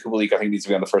Dominik Kubalik I think needs to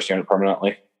be on the first unit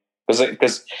permanently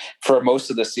because for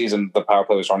most of the season the power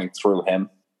play was running through him.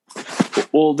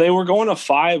 Well, they were going to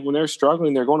 5 when they're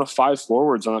struggling. They're going to 5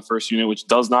 forwards on the first unit, which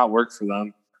does not work for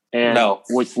them. And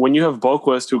when you have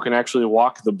Boquist who can actually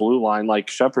walk the blue line, like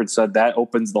Shepard said, that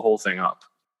opens the whole thing up.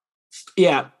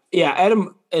 Yeah.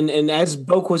 Adam, and as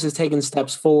Boquist has taken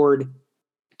steps forward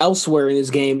elsewhere in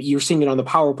his game, you're seeing it on the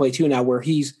power play too now, where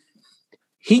he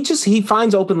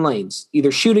finds open lanes,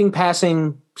 either shooting,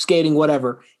 passing, skating,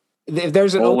 whatever. If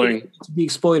there's an opening to be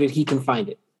exploited, he can find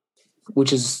it,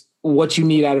 which is what you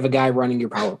need out of a guy running your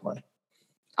power play.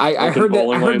 I heard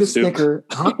the sticker.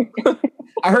 Huh?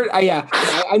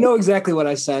 I know exactly what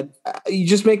I said. You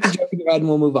just make the joke in your head and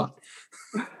we'll move on.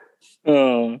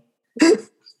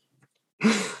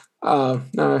 All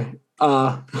right.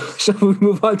 Shall we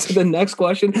move on to the next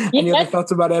question? Yes. Any other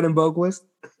thoughts about Adam Boquist?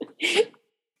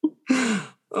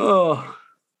 Oh.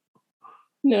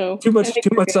 No. Too much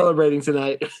celebrating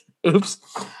tonight. Oops.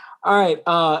 All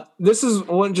right. This is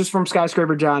one just from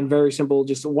Skyscraper John. Very simple.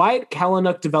 Just Wyatt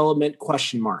Kalynuk development ?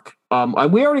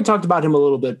 We already talked about him a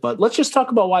little bit, but let's just talk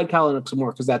about Wyatt Kalynuk some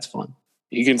more because that's fun.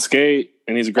 He can skate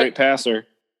and he's a great passer.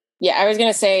 Yeah, I was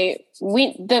gonna say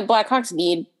the Blackhawks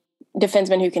need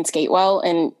defensemen who can skate well,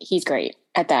 and he's great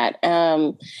at that.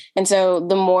 And so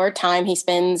the more time he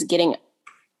spends getting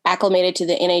acclimated to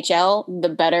the NHL, the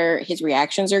better his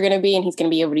reactions are going to be, and he's going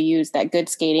to be able to use that good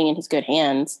skating and his good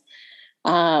hands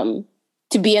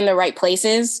to be in the right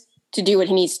places to do what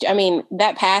he needs to. I mean,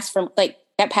 that pass from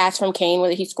Kane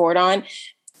that he scored on,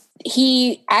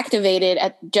 he activated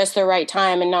at just the right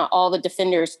time, and not all the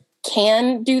defenders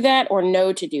can do that or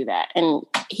know to do that, and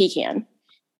he can.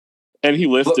 And he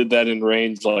lifted that in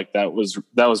range like that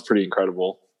was pretty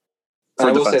incredible.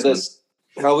 I will say this.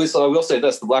 The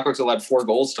Blackhawks allowed 4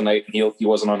 goals tonight, and he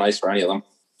wasn't on ice for any of them.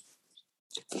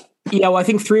 Yeah, well, I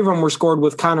think 3 of them were scored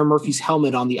with Connor Murphy's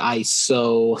helmet on the ice.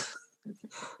 So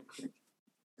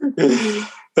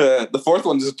the fourth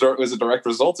one was a direct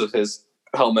result of his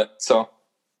helmet. So,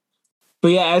 but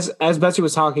yeah, as Betsy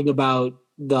was talking about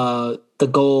the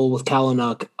goal with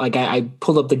Kalynuk, like I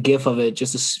pulled up the GIF of it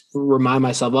just to remind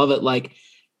myself of it. Like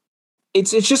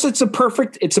it's a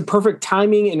perfect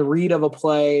timing and read of a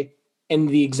play in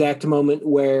the exact moment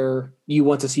where you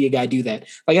want to see a guy do that.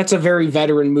 Like that's a very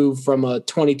veteran move from a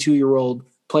 22-year-old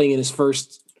playing in his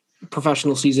first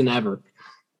professional season ever.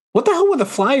 What the hell were the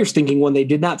Flyers thinking when they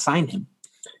did not sign him?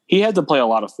 He had to play a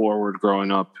lot of forward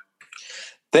growing up.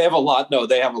 They have a lot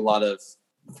of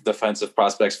defensive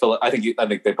prospects. I think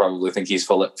they probably think he's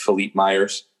Philippe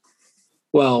Myers.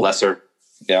 Well, lesser.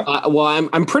 Yeah.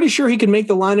 I'm pretty sure he can make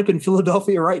the lineup in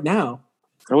Philadelphia right now.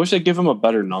 I wish they'd give him a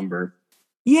better number.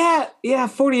 Yeah,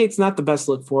 48's not the best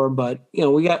look for him, but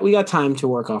we got time to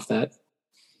work off that.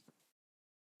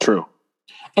 True.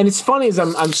 And it's funny as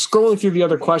I'm scrolling through the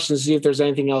other questions to see if there's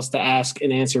anything else to ask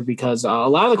and answer, because a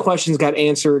lot of the questions got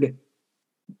answered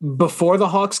before the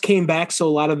Hawks came back, so a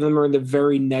lot of them are in the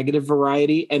very negative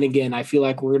variety. And again, I feel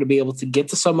like we're going to be able to get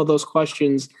to some of those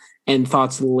questions and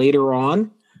thoughts later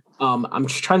on. I'm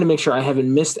just trying to make sure I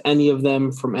haven't missed any of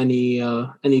them from any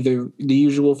of the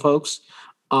usual folks.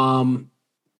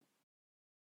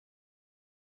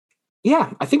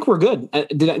 Yeah, I think we're good.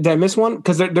 Did I miss one?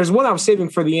 Because there's one I was saving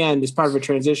for the end as part of a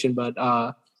transition, but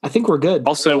I think we're good.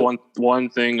 I'll say one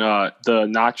thing. The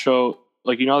nacho,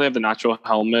 like, they have the nacho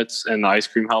helmets and the ice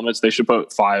cream helmets. They should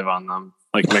put 5 on them,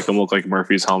 like make them look like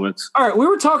Murphy's helmets. All right, we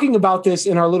were talking about this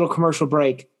in our little commercial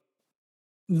break.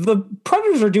 The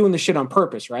Predators are doing this shit on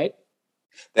purpose, right?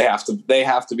 They have to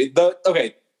be.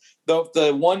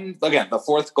 The one, again, the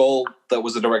fourth goal that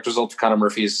was a direct result of Connor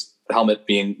Murphy's helmet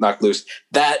being knocked loose,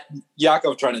 that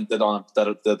Yakov Trenin did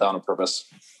that on purpose.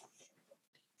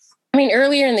 I mean,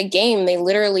 earlier in the game, they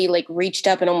literally reached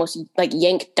up and almost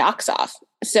yanked Docs off.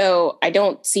 So I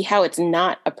don't see how it's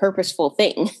not a purposeful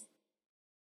thing.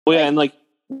 Well, yeah, and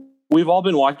we've all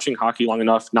been watching hockey long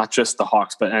enough, not just the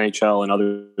Hawks, but NHL and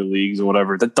other leagues and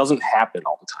whatever. That doesn't happen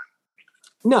all the time.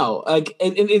 No,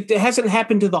 it hasn't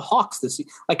happened to the Hawks this year.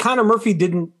 Connor Murphy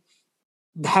didn't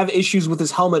have issues with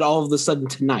his helmet all of a sudden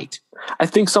tonight. I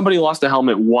think somebody lost a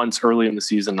helmet once early in the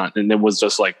season, and it was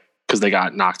just because they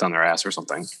got knocked on their ass or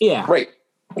something. Yeah, right.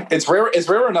 It's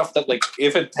rare enough that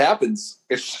if it happens,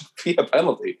 it should be a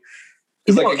penalty.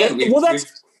 We've talked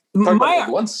about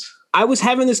it once. I was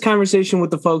having this conversation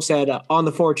with the folks at On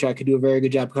the Forecheck who do a very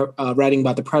good job writing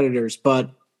about the Predators.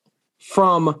 But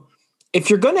if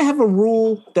you're going to have a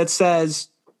rule that says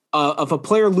if a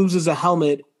player loses a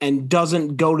helmet and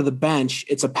doesn't go to the bench,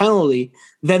 it's a penalty,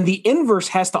 then the inverse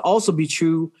has to also be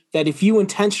true, that if you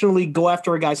intentionally go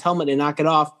after a guy's helmet and knock it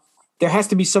off, there has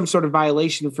to be some sort of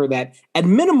violation for that. At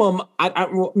minimum,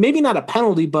 maybe not a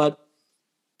penalty, but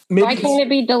maybe. Why can't it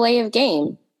be delay of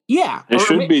game? Yeah. It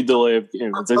should be delay of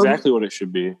game. That's exactly what it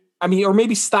should be. I mean, or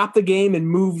maybe stop the game and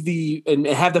and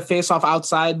have the face-off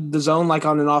outside the zone, like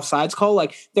on an offsides call.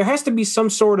 There has to be some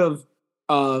sort of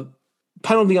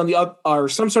penalty on the other, or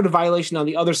some sort of violation on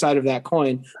the other side of that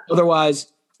coin.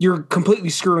 Otherwise, you're completely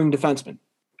screwing defensemen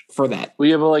for that. Well,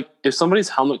 yeah, but if somebody's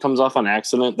helmet comes off on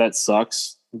accident, that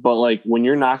sucks. But when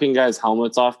you're knocking guys'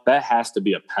 helmets off, that has to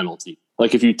be a penalty.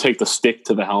 If you take the stick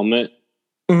to the helmet.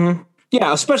 Mm-hmm.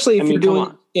 Yeah, especially if you're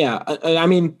doing. Yeah, I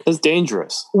mean, it's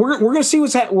dangerous. We're going to see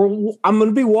what's happening. I'm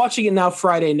going to be watching it now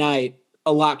Friday night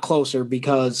a lot closer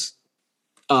because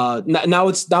now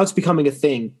it's becoming a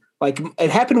thing. It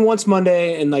happened once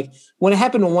Monday, and when it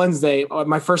happened on Wednesday,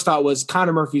 my first thought was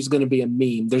Connor Murphy's going to be a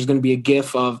meme. There's going to be a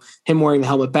GIF of him wearing the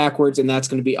helmet backwards, and that's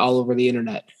going to be all over the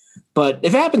internet. But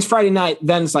if it happens Friday night,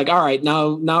 then it's all right,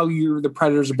 now the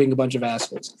Predators are being a bunch of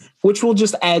assholes, which will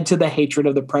just add to the hatred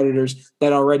of the Predators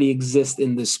that already exist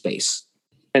in this space.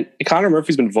 And Connor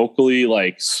Murphy's been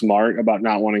vocally smart about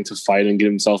not wanting to fight and get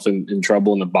himself in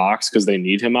trouble in the box because they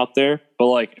need him out there.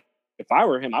 But if I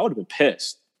were him, I would have been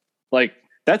pissed.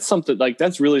 That's something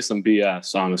that's really some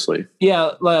BS, honestly.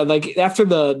 Yeah. After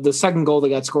the second goal that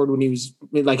got scored, when he was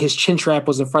his chin strap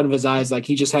was in front of his eyes,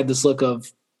 he just had this look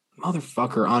of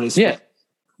motherfucker on his face.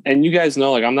 And you guys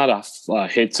know, I'm not a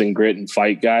hits and grit and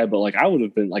fight guy, but I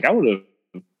would have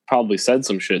probably said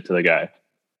some shit to the guy.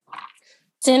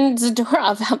 Send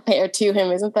Zadorov out there to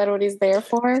him. Isn't that what he's there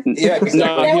for? Yeah, exactly.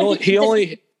 No, he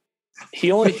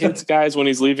only hits guys when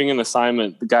he's leaving an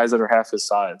assignment, the guys that are half his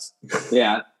size.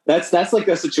 Yeah, that's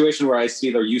a situation where I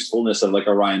see the usefulness of a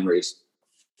Ryan Reeves.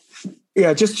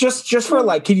 Yeah, just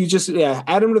for can you just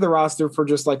add him to the roster for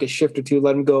just a shift or two,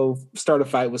 let him go start a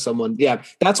fight with someone. Yeah,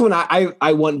 that's when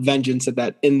I want vengeance at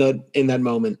that in that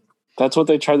moment. That's what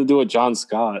they tried to do with John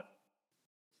Scott.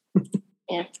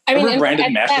 Yeah, I mean,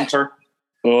 Brandon Mashinter.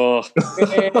 Oh,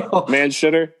 man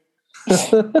shitter.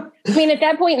 I mean, at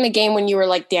that point in the game when you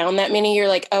were down that many,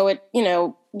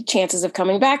 you're chances of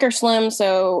coming back are slim.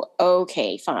 So,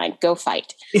 okay, fine, go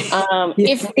fight.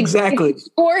 If exactly if the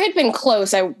score had been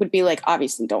close, I would be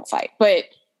obviously don't fight. But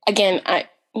again,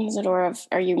 Zadorov,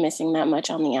 are you missing that much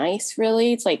on the ice?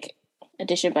 Really? It's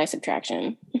addition by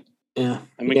subtraction. Yeah.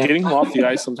 I mean, getting him off the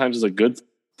ice sometimes is a good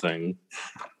thing.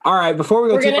 All right, before we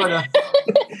go too far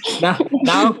now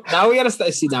we gotta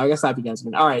see. Now we gotta stop you guys.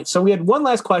 All right, so we had one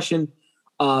last question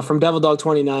from Devil Dog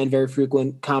 29, very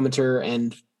frequent commenter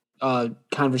and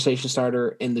conversation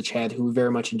starter in the chat, who we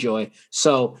very much enjoy.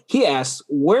 So he asked,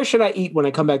 "Where should I eat when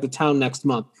I come back to town next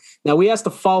month?" Now we asked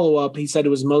a follow up. He said it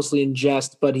was mostly in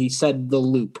jest, but he said the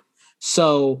Loop.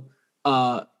 So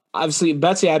obviously,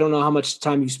 Betsy, I don't know how much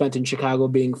time you've spent in Chicago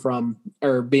being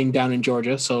down in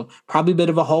Georgia. So probably a bit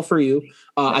of a haul for you.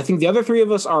 I think the other three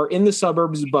of us are in the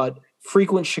suburbs, but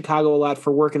frequent Chicago a lot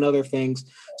for work and other things.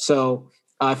 So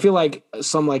I feel like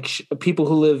some people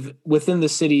who live within the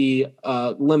city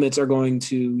limits are going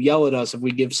to yell at us if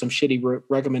we give some shitty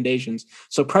recommendations.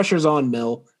 So pressure's on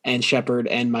Mill and Shepard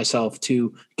and myself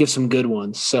to give some good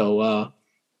ones. So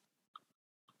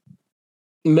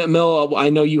Mill, I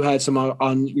know you had some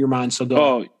on your mind, so go.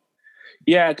 Oh,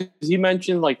 yeah, because you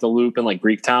mentioned like the Loop and like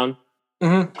Greektown,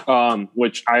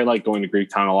 which I like going to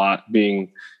Greektown a lot,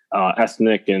 being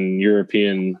ethnic and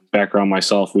European background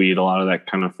myself. We eat a lot of that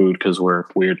kind of food because we're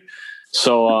weird.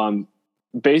 So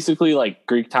basically, like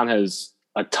Greektown has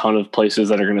a ton of places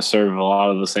that are going to serve a lot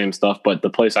of the same stuff, but the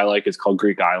place I like is called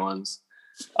Greek Islands,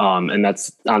 and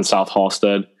that's on South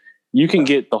Halstead. You can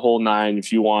get the whole nine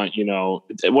if you want, you know,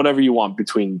 whatever you want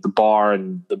between the bar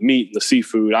and the meat and the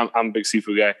seafood. I'm a big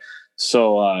seafood guy.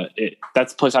 So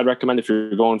that's the place I'd recommend if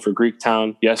you're going for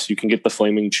Greektown. Yes, you can get the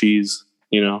flaming cheese,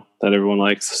 you know, that everyone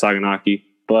likes, Saganaki.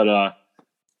 But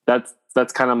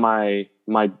that's kind of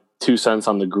my 2 cents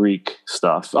on the Greek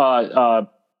stuff.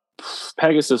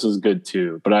 Pegasus is good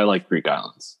too, but I like Greek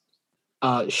Islands.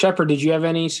 Shepard, did you have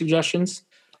any suggestions?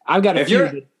 I've got a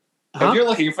few. If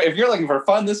you're looking for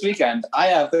fun this weekend, I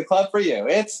have the club for you.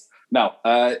 It's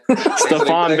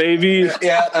Stefan, baby.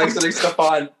 Yeah, actually,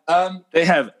 Stefan. They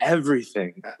have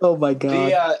everything. Oh my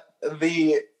god.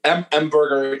 The M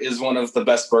Burger is one of the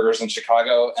best burgers in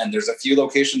Chicago, and there's a few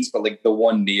locations, but like the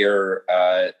one near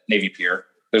Navy Pier.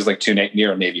 There's like two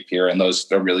near Navy Pier, and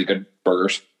those are really good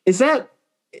burgers. Is that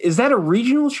a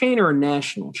regional chain or a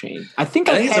national chain? I think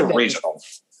it's a regional.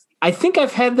 I think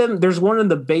I've had them. There's one in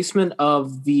the basement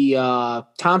of the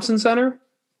Thompson Center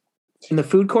in the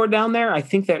food court down there. I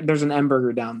think that there's an M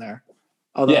Burger down there.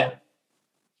 Although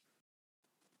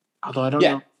I don't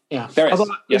know. Yeah, there is.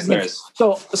 Yes, there is.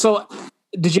 So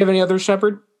did you have any others,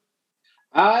 Shepard?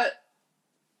 I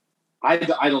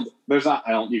don't. There's not.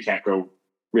 I don't. You can't go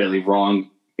really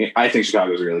wrong. I think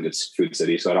Chicago is a really good food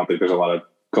city, so I don't think there's a lot of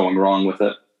going wrong with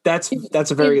it. That's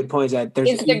a very good point.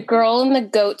 Is the Girl and the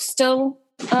Goat still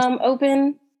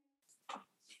open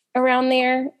around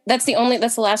there? That's the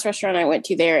last restaurant I went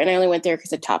to there, and I only went there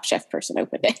because a Top Chef person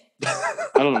opened it.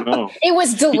 I don't know. It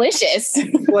was delicious.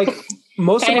 Like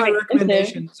most of my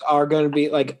recommendations are going to be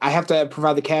like, I have to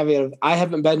provide the caveat of I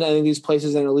haven't been to any of these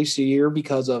places in at least a year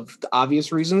because of the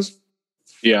obvious reasons.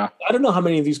 Yeah, I don't know how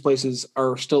many of these places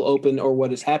are still open or what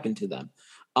has happened to them,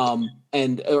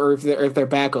 or if they're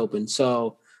back open.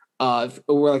 So if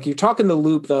we're like, you're talking the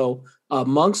Loop though.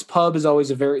 Monk's Pub is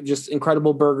always a very just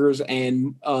incredible burgers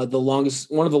and one of the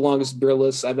longest beer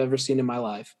lists I've ever seen in my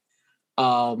life.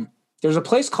 There's a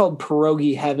place called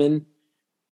Pierogi Heaven,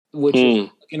 which is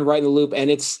right in the Loop,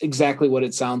 and it's exactly what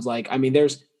it sounds like. I mean,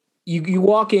 there's you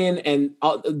walk in and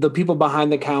the people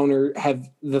behind the counter have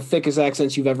the thickest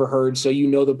accents you've ever heard, so you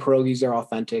know the pierogies are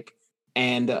authentic.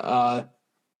 And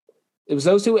it was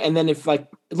those two, and then if like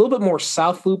a little bit more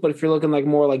South Loop, but if you're looking like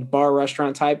more like bar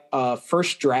restaurant type,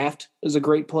 First Draft is a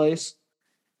great place,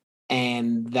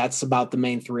 and that's about the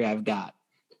main three I've got.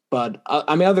 But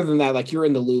I mean, other than that, like you're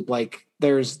in the Loop, like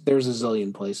there's a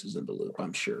zillion places in the Loop,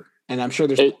 I'm sure, and I'm sure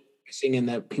there's singing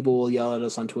that people will yell at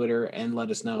us on Twitter and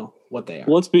let us know what they are.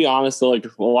 Let's be honest though, like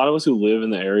a lot of us who live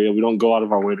in the area, we don't go out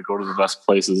of our way to go to the best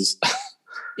places.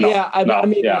 I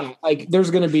mean, like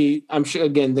there's going to be, I'm sure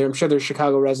there's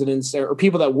Chicago residents or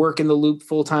people that work in the Loop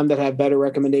full time that have better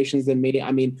recommendations than me.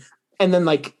 I mean, and then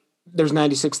like there's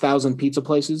 96,000 pizza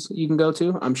places you can go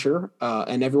to, I'm sure.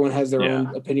 And everyone has their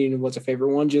own opinion of what's a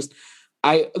favorite one. Just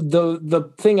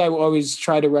the thing I always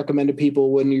try to recommend to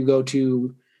people when you go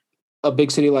to a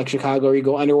big city like Chicago or you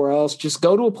go anywhere else, just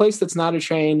go to a place that's not a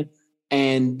chain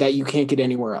and that you can't get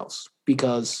anywhere else.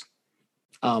 Because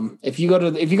if you go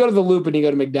to the Loop and you go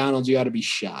to McDonald's, you got to be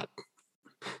shot.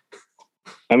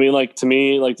 I mean, like to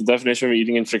me, like the definition of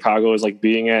eating in Chicago is like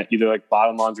being at either like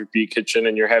Bottom Laundry Beat Kitchen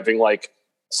and you're having like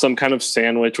some kind of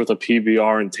sandwich with a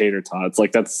PBR and tater tots.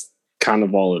 Like that's kind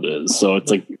of all it is. So it's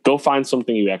like go find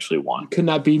something you actually want. Could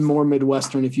not be more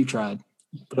Midwestern if you tried.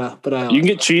 But you can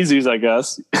get cheesies, I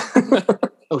guess.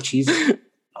 Oh, cheese.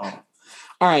 Oh.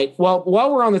 All right. Well,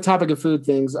 while we're on the topic of food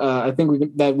things, I think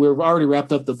we've already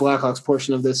wrapped up the Blackhawks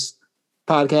portion of this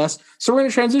podcast. So we're going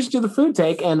to transition to the food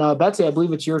take. And Betsy, I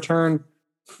believe it's your turn.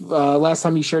 Last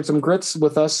time you shared some grits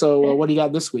with us. So what do you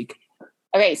got this week?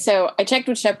 Okay. So I checked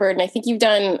with Shepard, and I think you've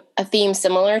done a theme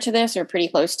similar to this or pretty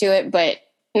close to it, but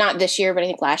not this year, but I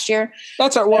think last year.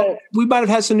 That's all right. Well, we might have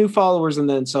had some new followers and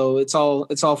then, so it's all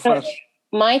fresh.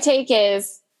 My take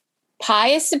is pie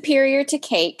is superior to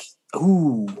cake.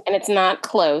 Ooh. And it's not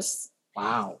close.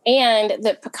 Wow. And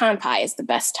the pecan pie is the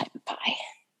best type of pie.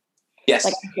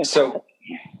 Yes. So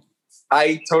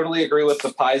I totally agree with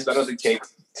the pie is better than cake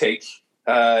take.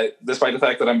 despite the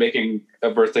fact that I'm making a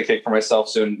birthday cake for myself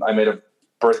soon, I made a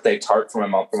birthday tart for my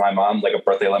mom, like a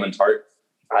birthday lemon tart.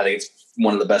 I think it's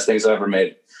one of the best things I've ever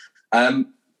made.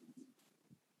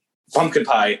 Pumpkin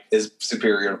pie is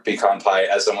superior to pecan pie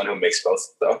as someone who makes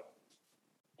both, though.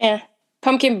 Yeah.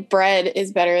 Pumpkin bread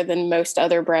is better than most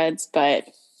other breads, but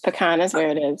pecan is where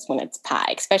it is when it's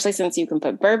pie, especially since you can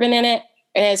put bourbon in it.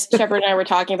 And as Shepard and I were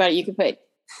talking about it, you could put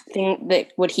things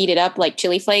that would heat it up, like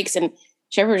chili flakes. And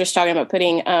Shepard was just talking about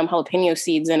putting jalapeno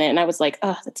seeds in it. And I was like,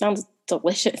 oh, that sounds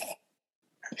delicious.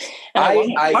 How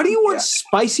do you want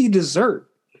spicy dessert?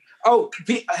 Oh,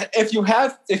 if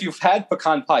you've had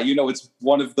pecan pie, you know it's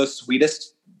one of the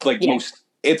sweetest, most.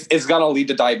 It's gonna lead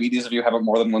to diabetes if you have it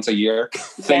more than once a year.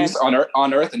 Things on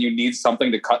Earth, and you need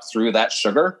something to cut through that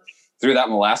sugar, through that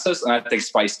molasses, and I think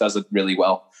spice does it really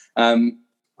well.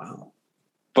 Wow.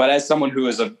 But as someone who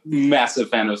is a massive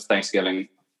fan of Thanksgiving,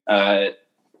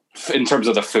 in terms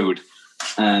of the food,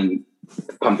 pumpkin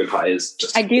pie is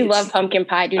just. I do love pumpkin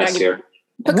pie.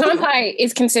 Pecan pie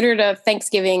is considered a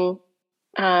Thanksgiving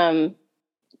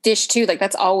dish too. Like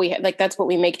that's all we like. That's what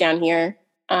we make down here.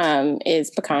 Is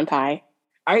pecan pie.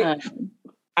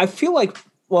 I feel like,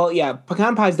 well, yeah,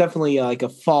 pecan pie is definitely like a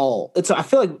fall. I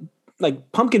feel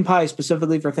like pumpkin pie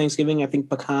specifically for Thanksgiving. I think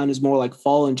pecan is more like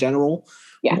fall in general.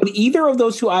 Yeah. Would either of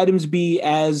those two items be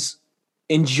as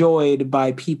enjoyed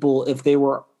by people if they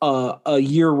were a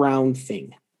year-round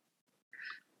thing?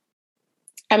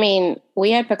 I mean,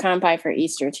 we had pecan pie for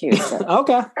Easter too. So.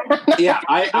 Okay. Yeah,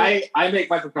 I make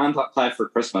my pecan pie for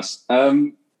Christmas.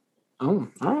 Oh, all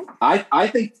right. I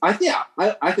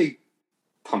think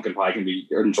pumpkin pie can be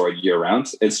enjoyed year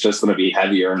round. It's just going to be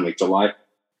heavier in like July.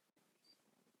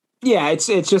 Yeah,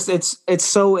 it's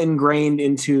so ingrained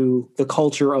into the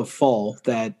culture of fall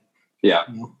that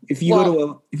if you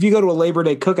go to a Labor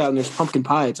Day cookout and there's pumpkin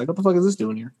pie, it's like, what the fuck is this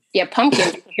doing here? Yeah,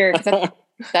 pumpkin here.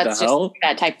 That's just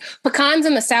that type. Pecans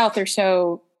in the South are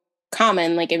so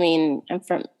common. Like, I mean, I'm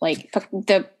from like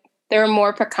there are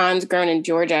more pecans grown in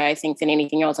Georgia, I think, than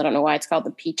anything else. I don't know why it's called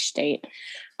the peach state.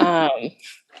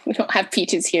 We don't have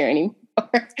peaches here anymore.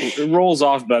 It rolls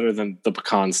off better than the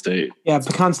pecan state. Yeah,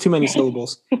 pecan's too many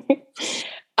syllables.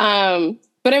 But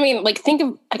I mean, like, think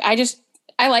of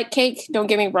I like cake. Don't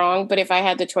get me wrong, but if I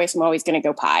had the choice, I'm always going to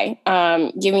go pie.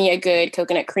 Give me a good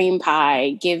coconut cream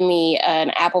pie. Give me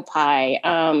an apple pie.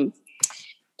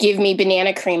 Give me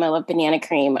banana cream. I love banana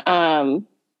cream.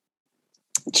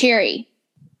 Cherry,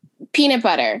 peanut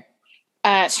butter,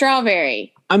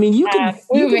 strawberry. I mean, you can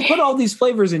put all these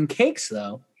flavors in cakes,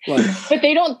 though. Like, but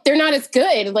they're not as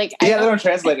good. Like, they don't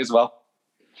translate as well.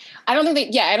 I don't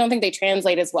think they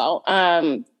translate as well.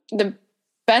 The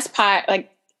best pie,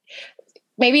 like,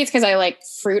 maybe it's because I like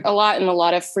fruit a lot, and a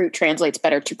lot of fruit translates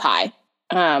better to pie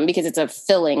because it's a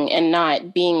filling and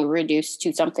not being reduced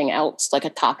to something else like a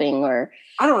topping or.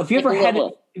 I don't know if you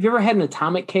ever had an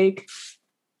atomic cake.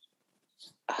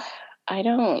 I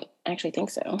don't actually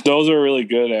think so. Those are really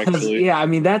good, actually. Yeah, I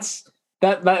mean that's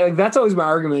always my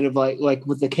argument of like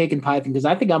with the cake and pie thing, because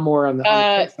I think I'm more on the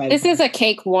side. This is a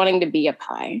cake wanting to be a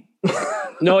pie.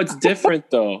 No, it's different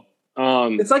though.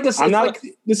 It's like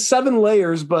the 7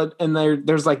 layers, but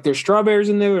there's strawberries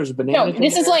in there. There's banana. No,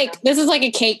 this is like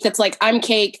a cake that's like I'm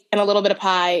cake and a little bit of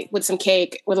pie with some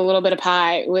cake with a little bit of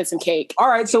pie with some cake. All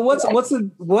right, so what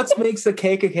makes a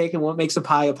cake a cake and what makes a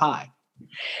pie a pie?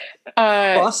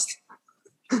 Crust.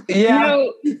 Yeah.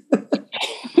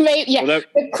 Maybe, yeah.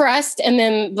 The crust and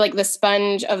then like the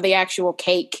sponge of the actual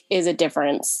cake is a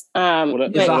difference. Is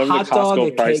a hot dog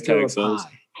a cake or a pie?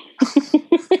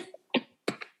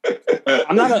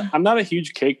 I'm not a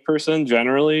huge cake person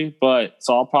generally,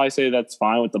 so I'll probably say that's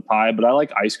fine with the pie. But I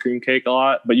like ice cream cake a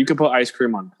lot. But you can put ice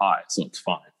cream on pie, so it's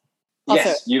fine.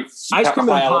 Yes, ice cream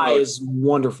on pie is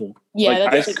wonderful. Yeah,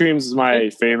 like, ice cream is my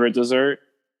favorite dessert.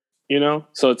 You know,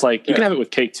 so it's like you can have it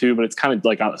with cake too, but it's kind of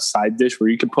like a side dish where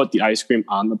you can put the ice cream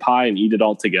on the pie and eat it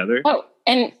all together. Oh,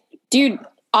 and dude,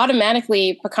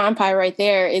 automatically pecan pie right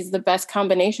there is the best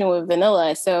combination with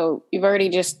vanilla. So you've already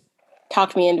just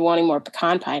talked me into wanting more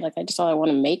pecan pie. Like that's all I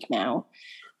want to make now.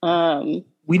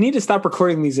 We need to stop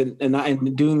recording these and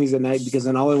doing these at night, because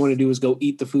then all I want to do is go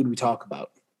eat the food we talk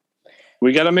about.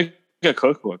 We got to make a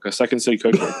cookbook, a Second City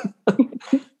cookbook.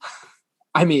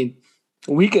 I mean,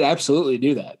 we could absolutely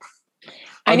do that.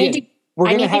 We're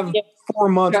going to have 4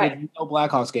 months with no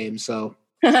Blackhawks games, so.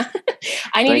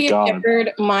 I need to get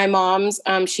Shepard my mom's.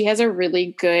 She has a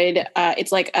really good,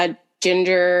 it's like a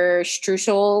ginger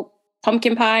streusel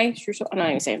pumpkin pie. Streusel, I'm not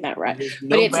even saying that right.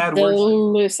 But it's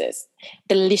delicious.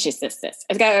 Delicious.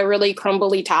 It's got a really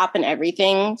crumbly top and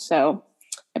everything, so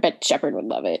I bet Shepard would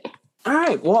love it. All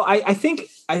right. Well, I think,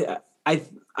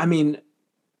 I mean,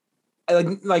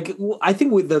 I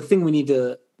think the thing we need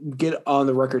to get on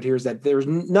the record here is that there's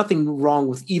nothing wrong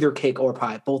with either cake or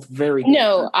pie. Both very good.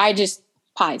 No,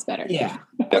 pie's better. Yeah.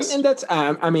 Yes. And that's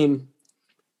I mean,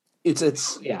 it's one's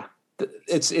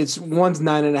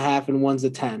 9.5 and one's a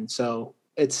 10. So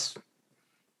it's.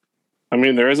 I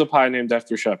mean, there is a pie named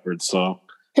after Shepard, so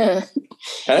That's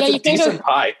a decent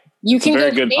pie. You can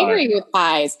Very go good savory with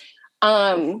pies.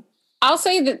 I'll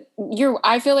say that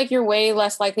I feel like you're way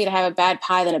less likely to have a bad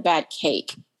pie than a bad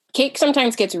cake. Cake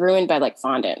sometimes gets ruined by like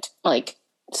fondant. Like,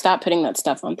 stop putting that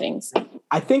stuff on things.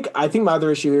 I think my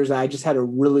other issue here is that I just had a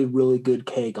really, really good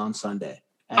cake on Sunday.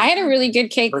 I had a really good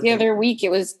cake the other week. It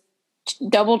was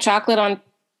double chocolate on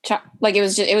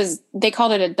they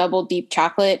called it a double deep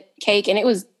chocolate cake, and it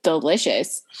was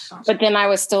delicious. But then I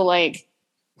was still like,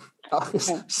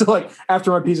 so like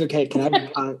after my piece of cake, can I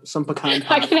have some pecan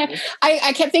pie?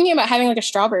 I kept thinking about having like a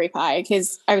strawberry pie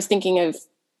because I was thinking of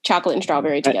chocolate and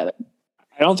strawberry together.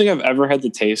 I don't think I've ever had the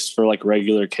taste for like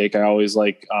regular cake. I always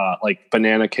like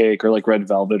banana cake or like red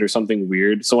velvet or something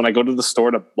weird. So when I go to the store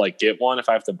to like get one, if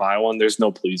I have to buy one, there's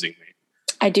no pleasing me.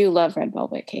 I do love red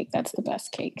velvet cake. That's the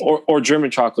best cake. Or German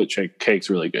chocolate cake's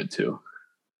really good too.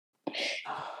 I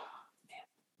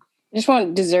just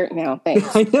want dessert now.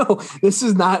 Thanks. I know this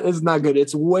is not good.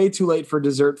 It's way too late for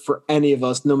dessert for any of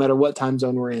us, no matter what time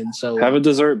zone we're in. So have a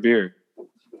dessert beer.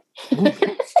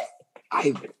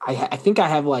 I think I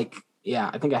have I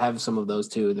think I have some of those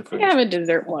too in the fridge. I have a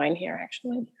dessert wine here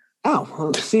actually. Oh,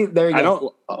 well, see, there you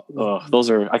go.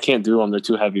 I can't do them. They're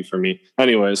too heavy for me.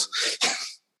 Anyways.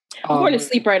 I'm going to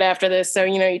sleep right after this. So,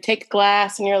 you take a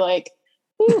glass and you're like,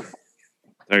 whew.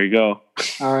 There you go.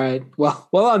 All right. Well,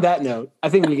 on that note, I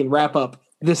think we can wrap up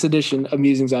this edition of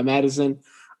Musings on Madison.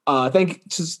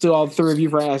 Thanks to all three of you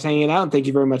for hanging out, and thank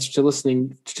you very much to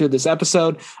listening to this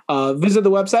episode. Visit the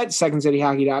website,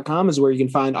 secondcityhockey.com is where you can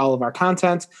find all of our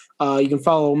content. You can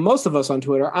follow most of us on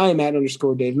Twitter. I am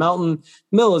 @_Dave Melton.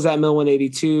 Mill is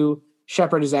 @Mill182.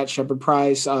 Shepard is @Shepard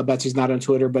Price. Betsy's not on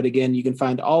Twitter, but again, you can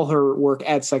find all her work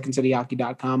at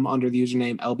secondcityhockey.com under the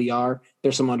username LBR.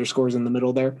 There's some underscores in the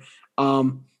middle there.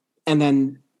 And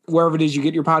then wherever it is you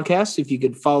get your podcasts, if you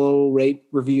could follow, rate,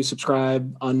 review,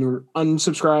 subscribe,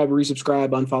 unsubscribe, resubscribe,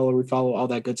 unfollow, refollow, all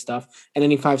that good stuff. And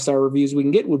any 5-star reviews we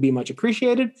can get would be much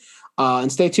appreciated.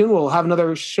 And stay tuned. We'll have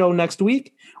another show next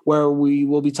week where we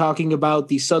will be talking about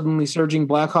the suddenly surging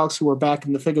Blackhawks who are back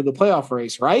in the thick of the playoff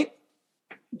race, right?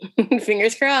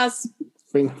 Fingers crossed.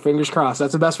 Fingers crossed.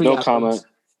 That's the best we got. No comment.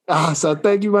 So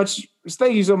thank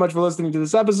you so much for listening to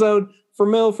this episode. For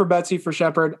Mill, for Betsy, for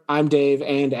Shepard, I'm Dave,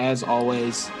 and as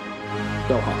always,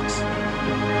 go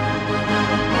Hawks.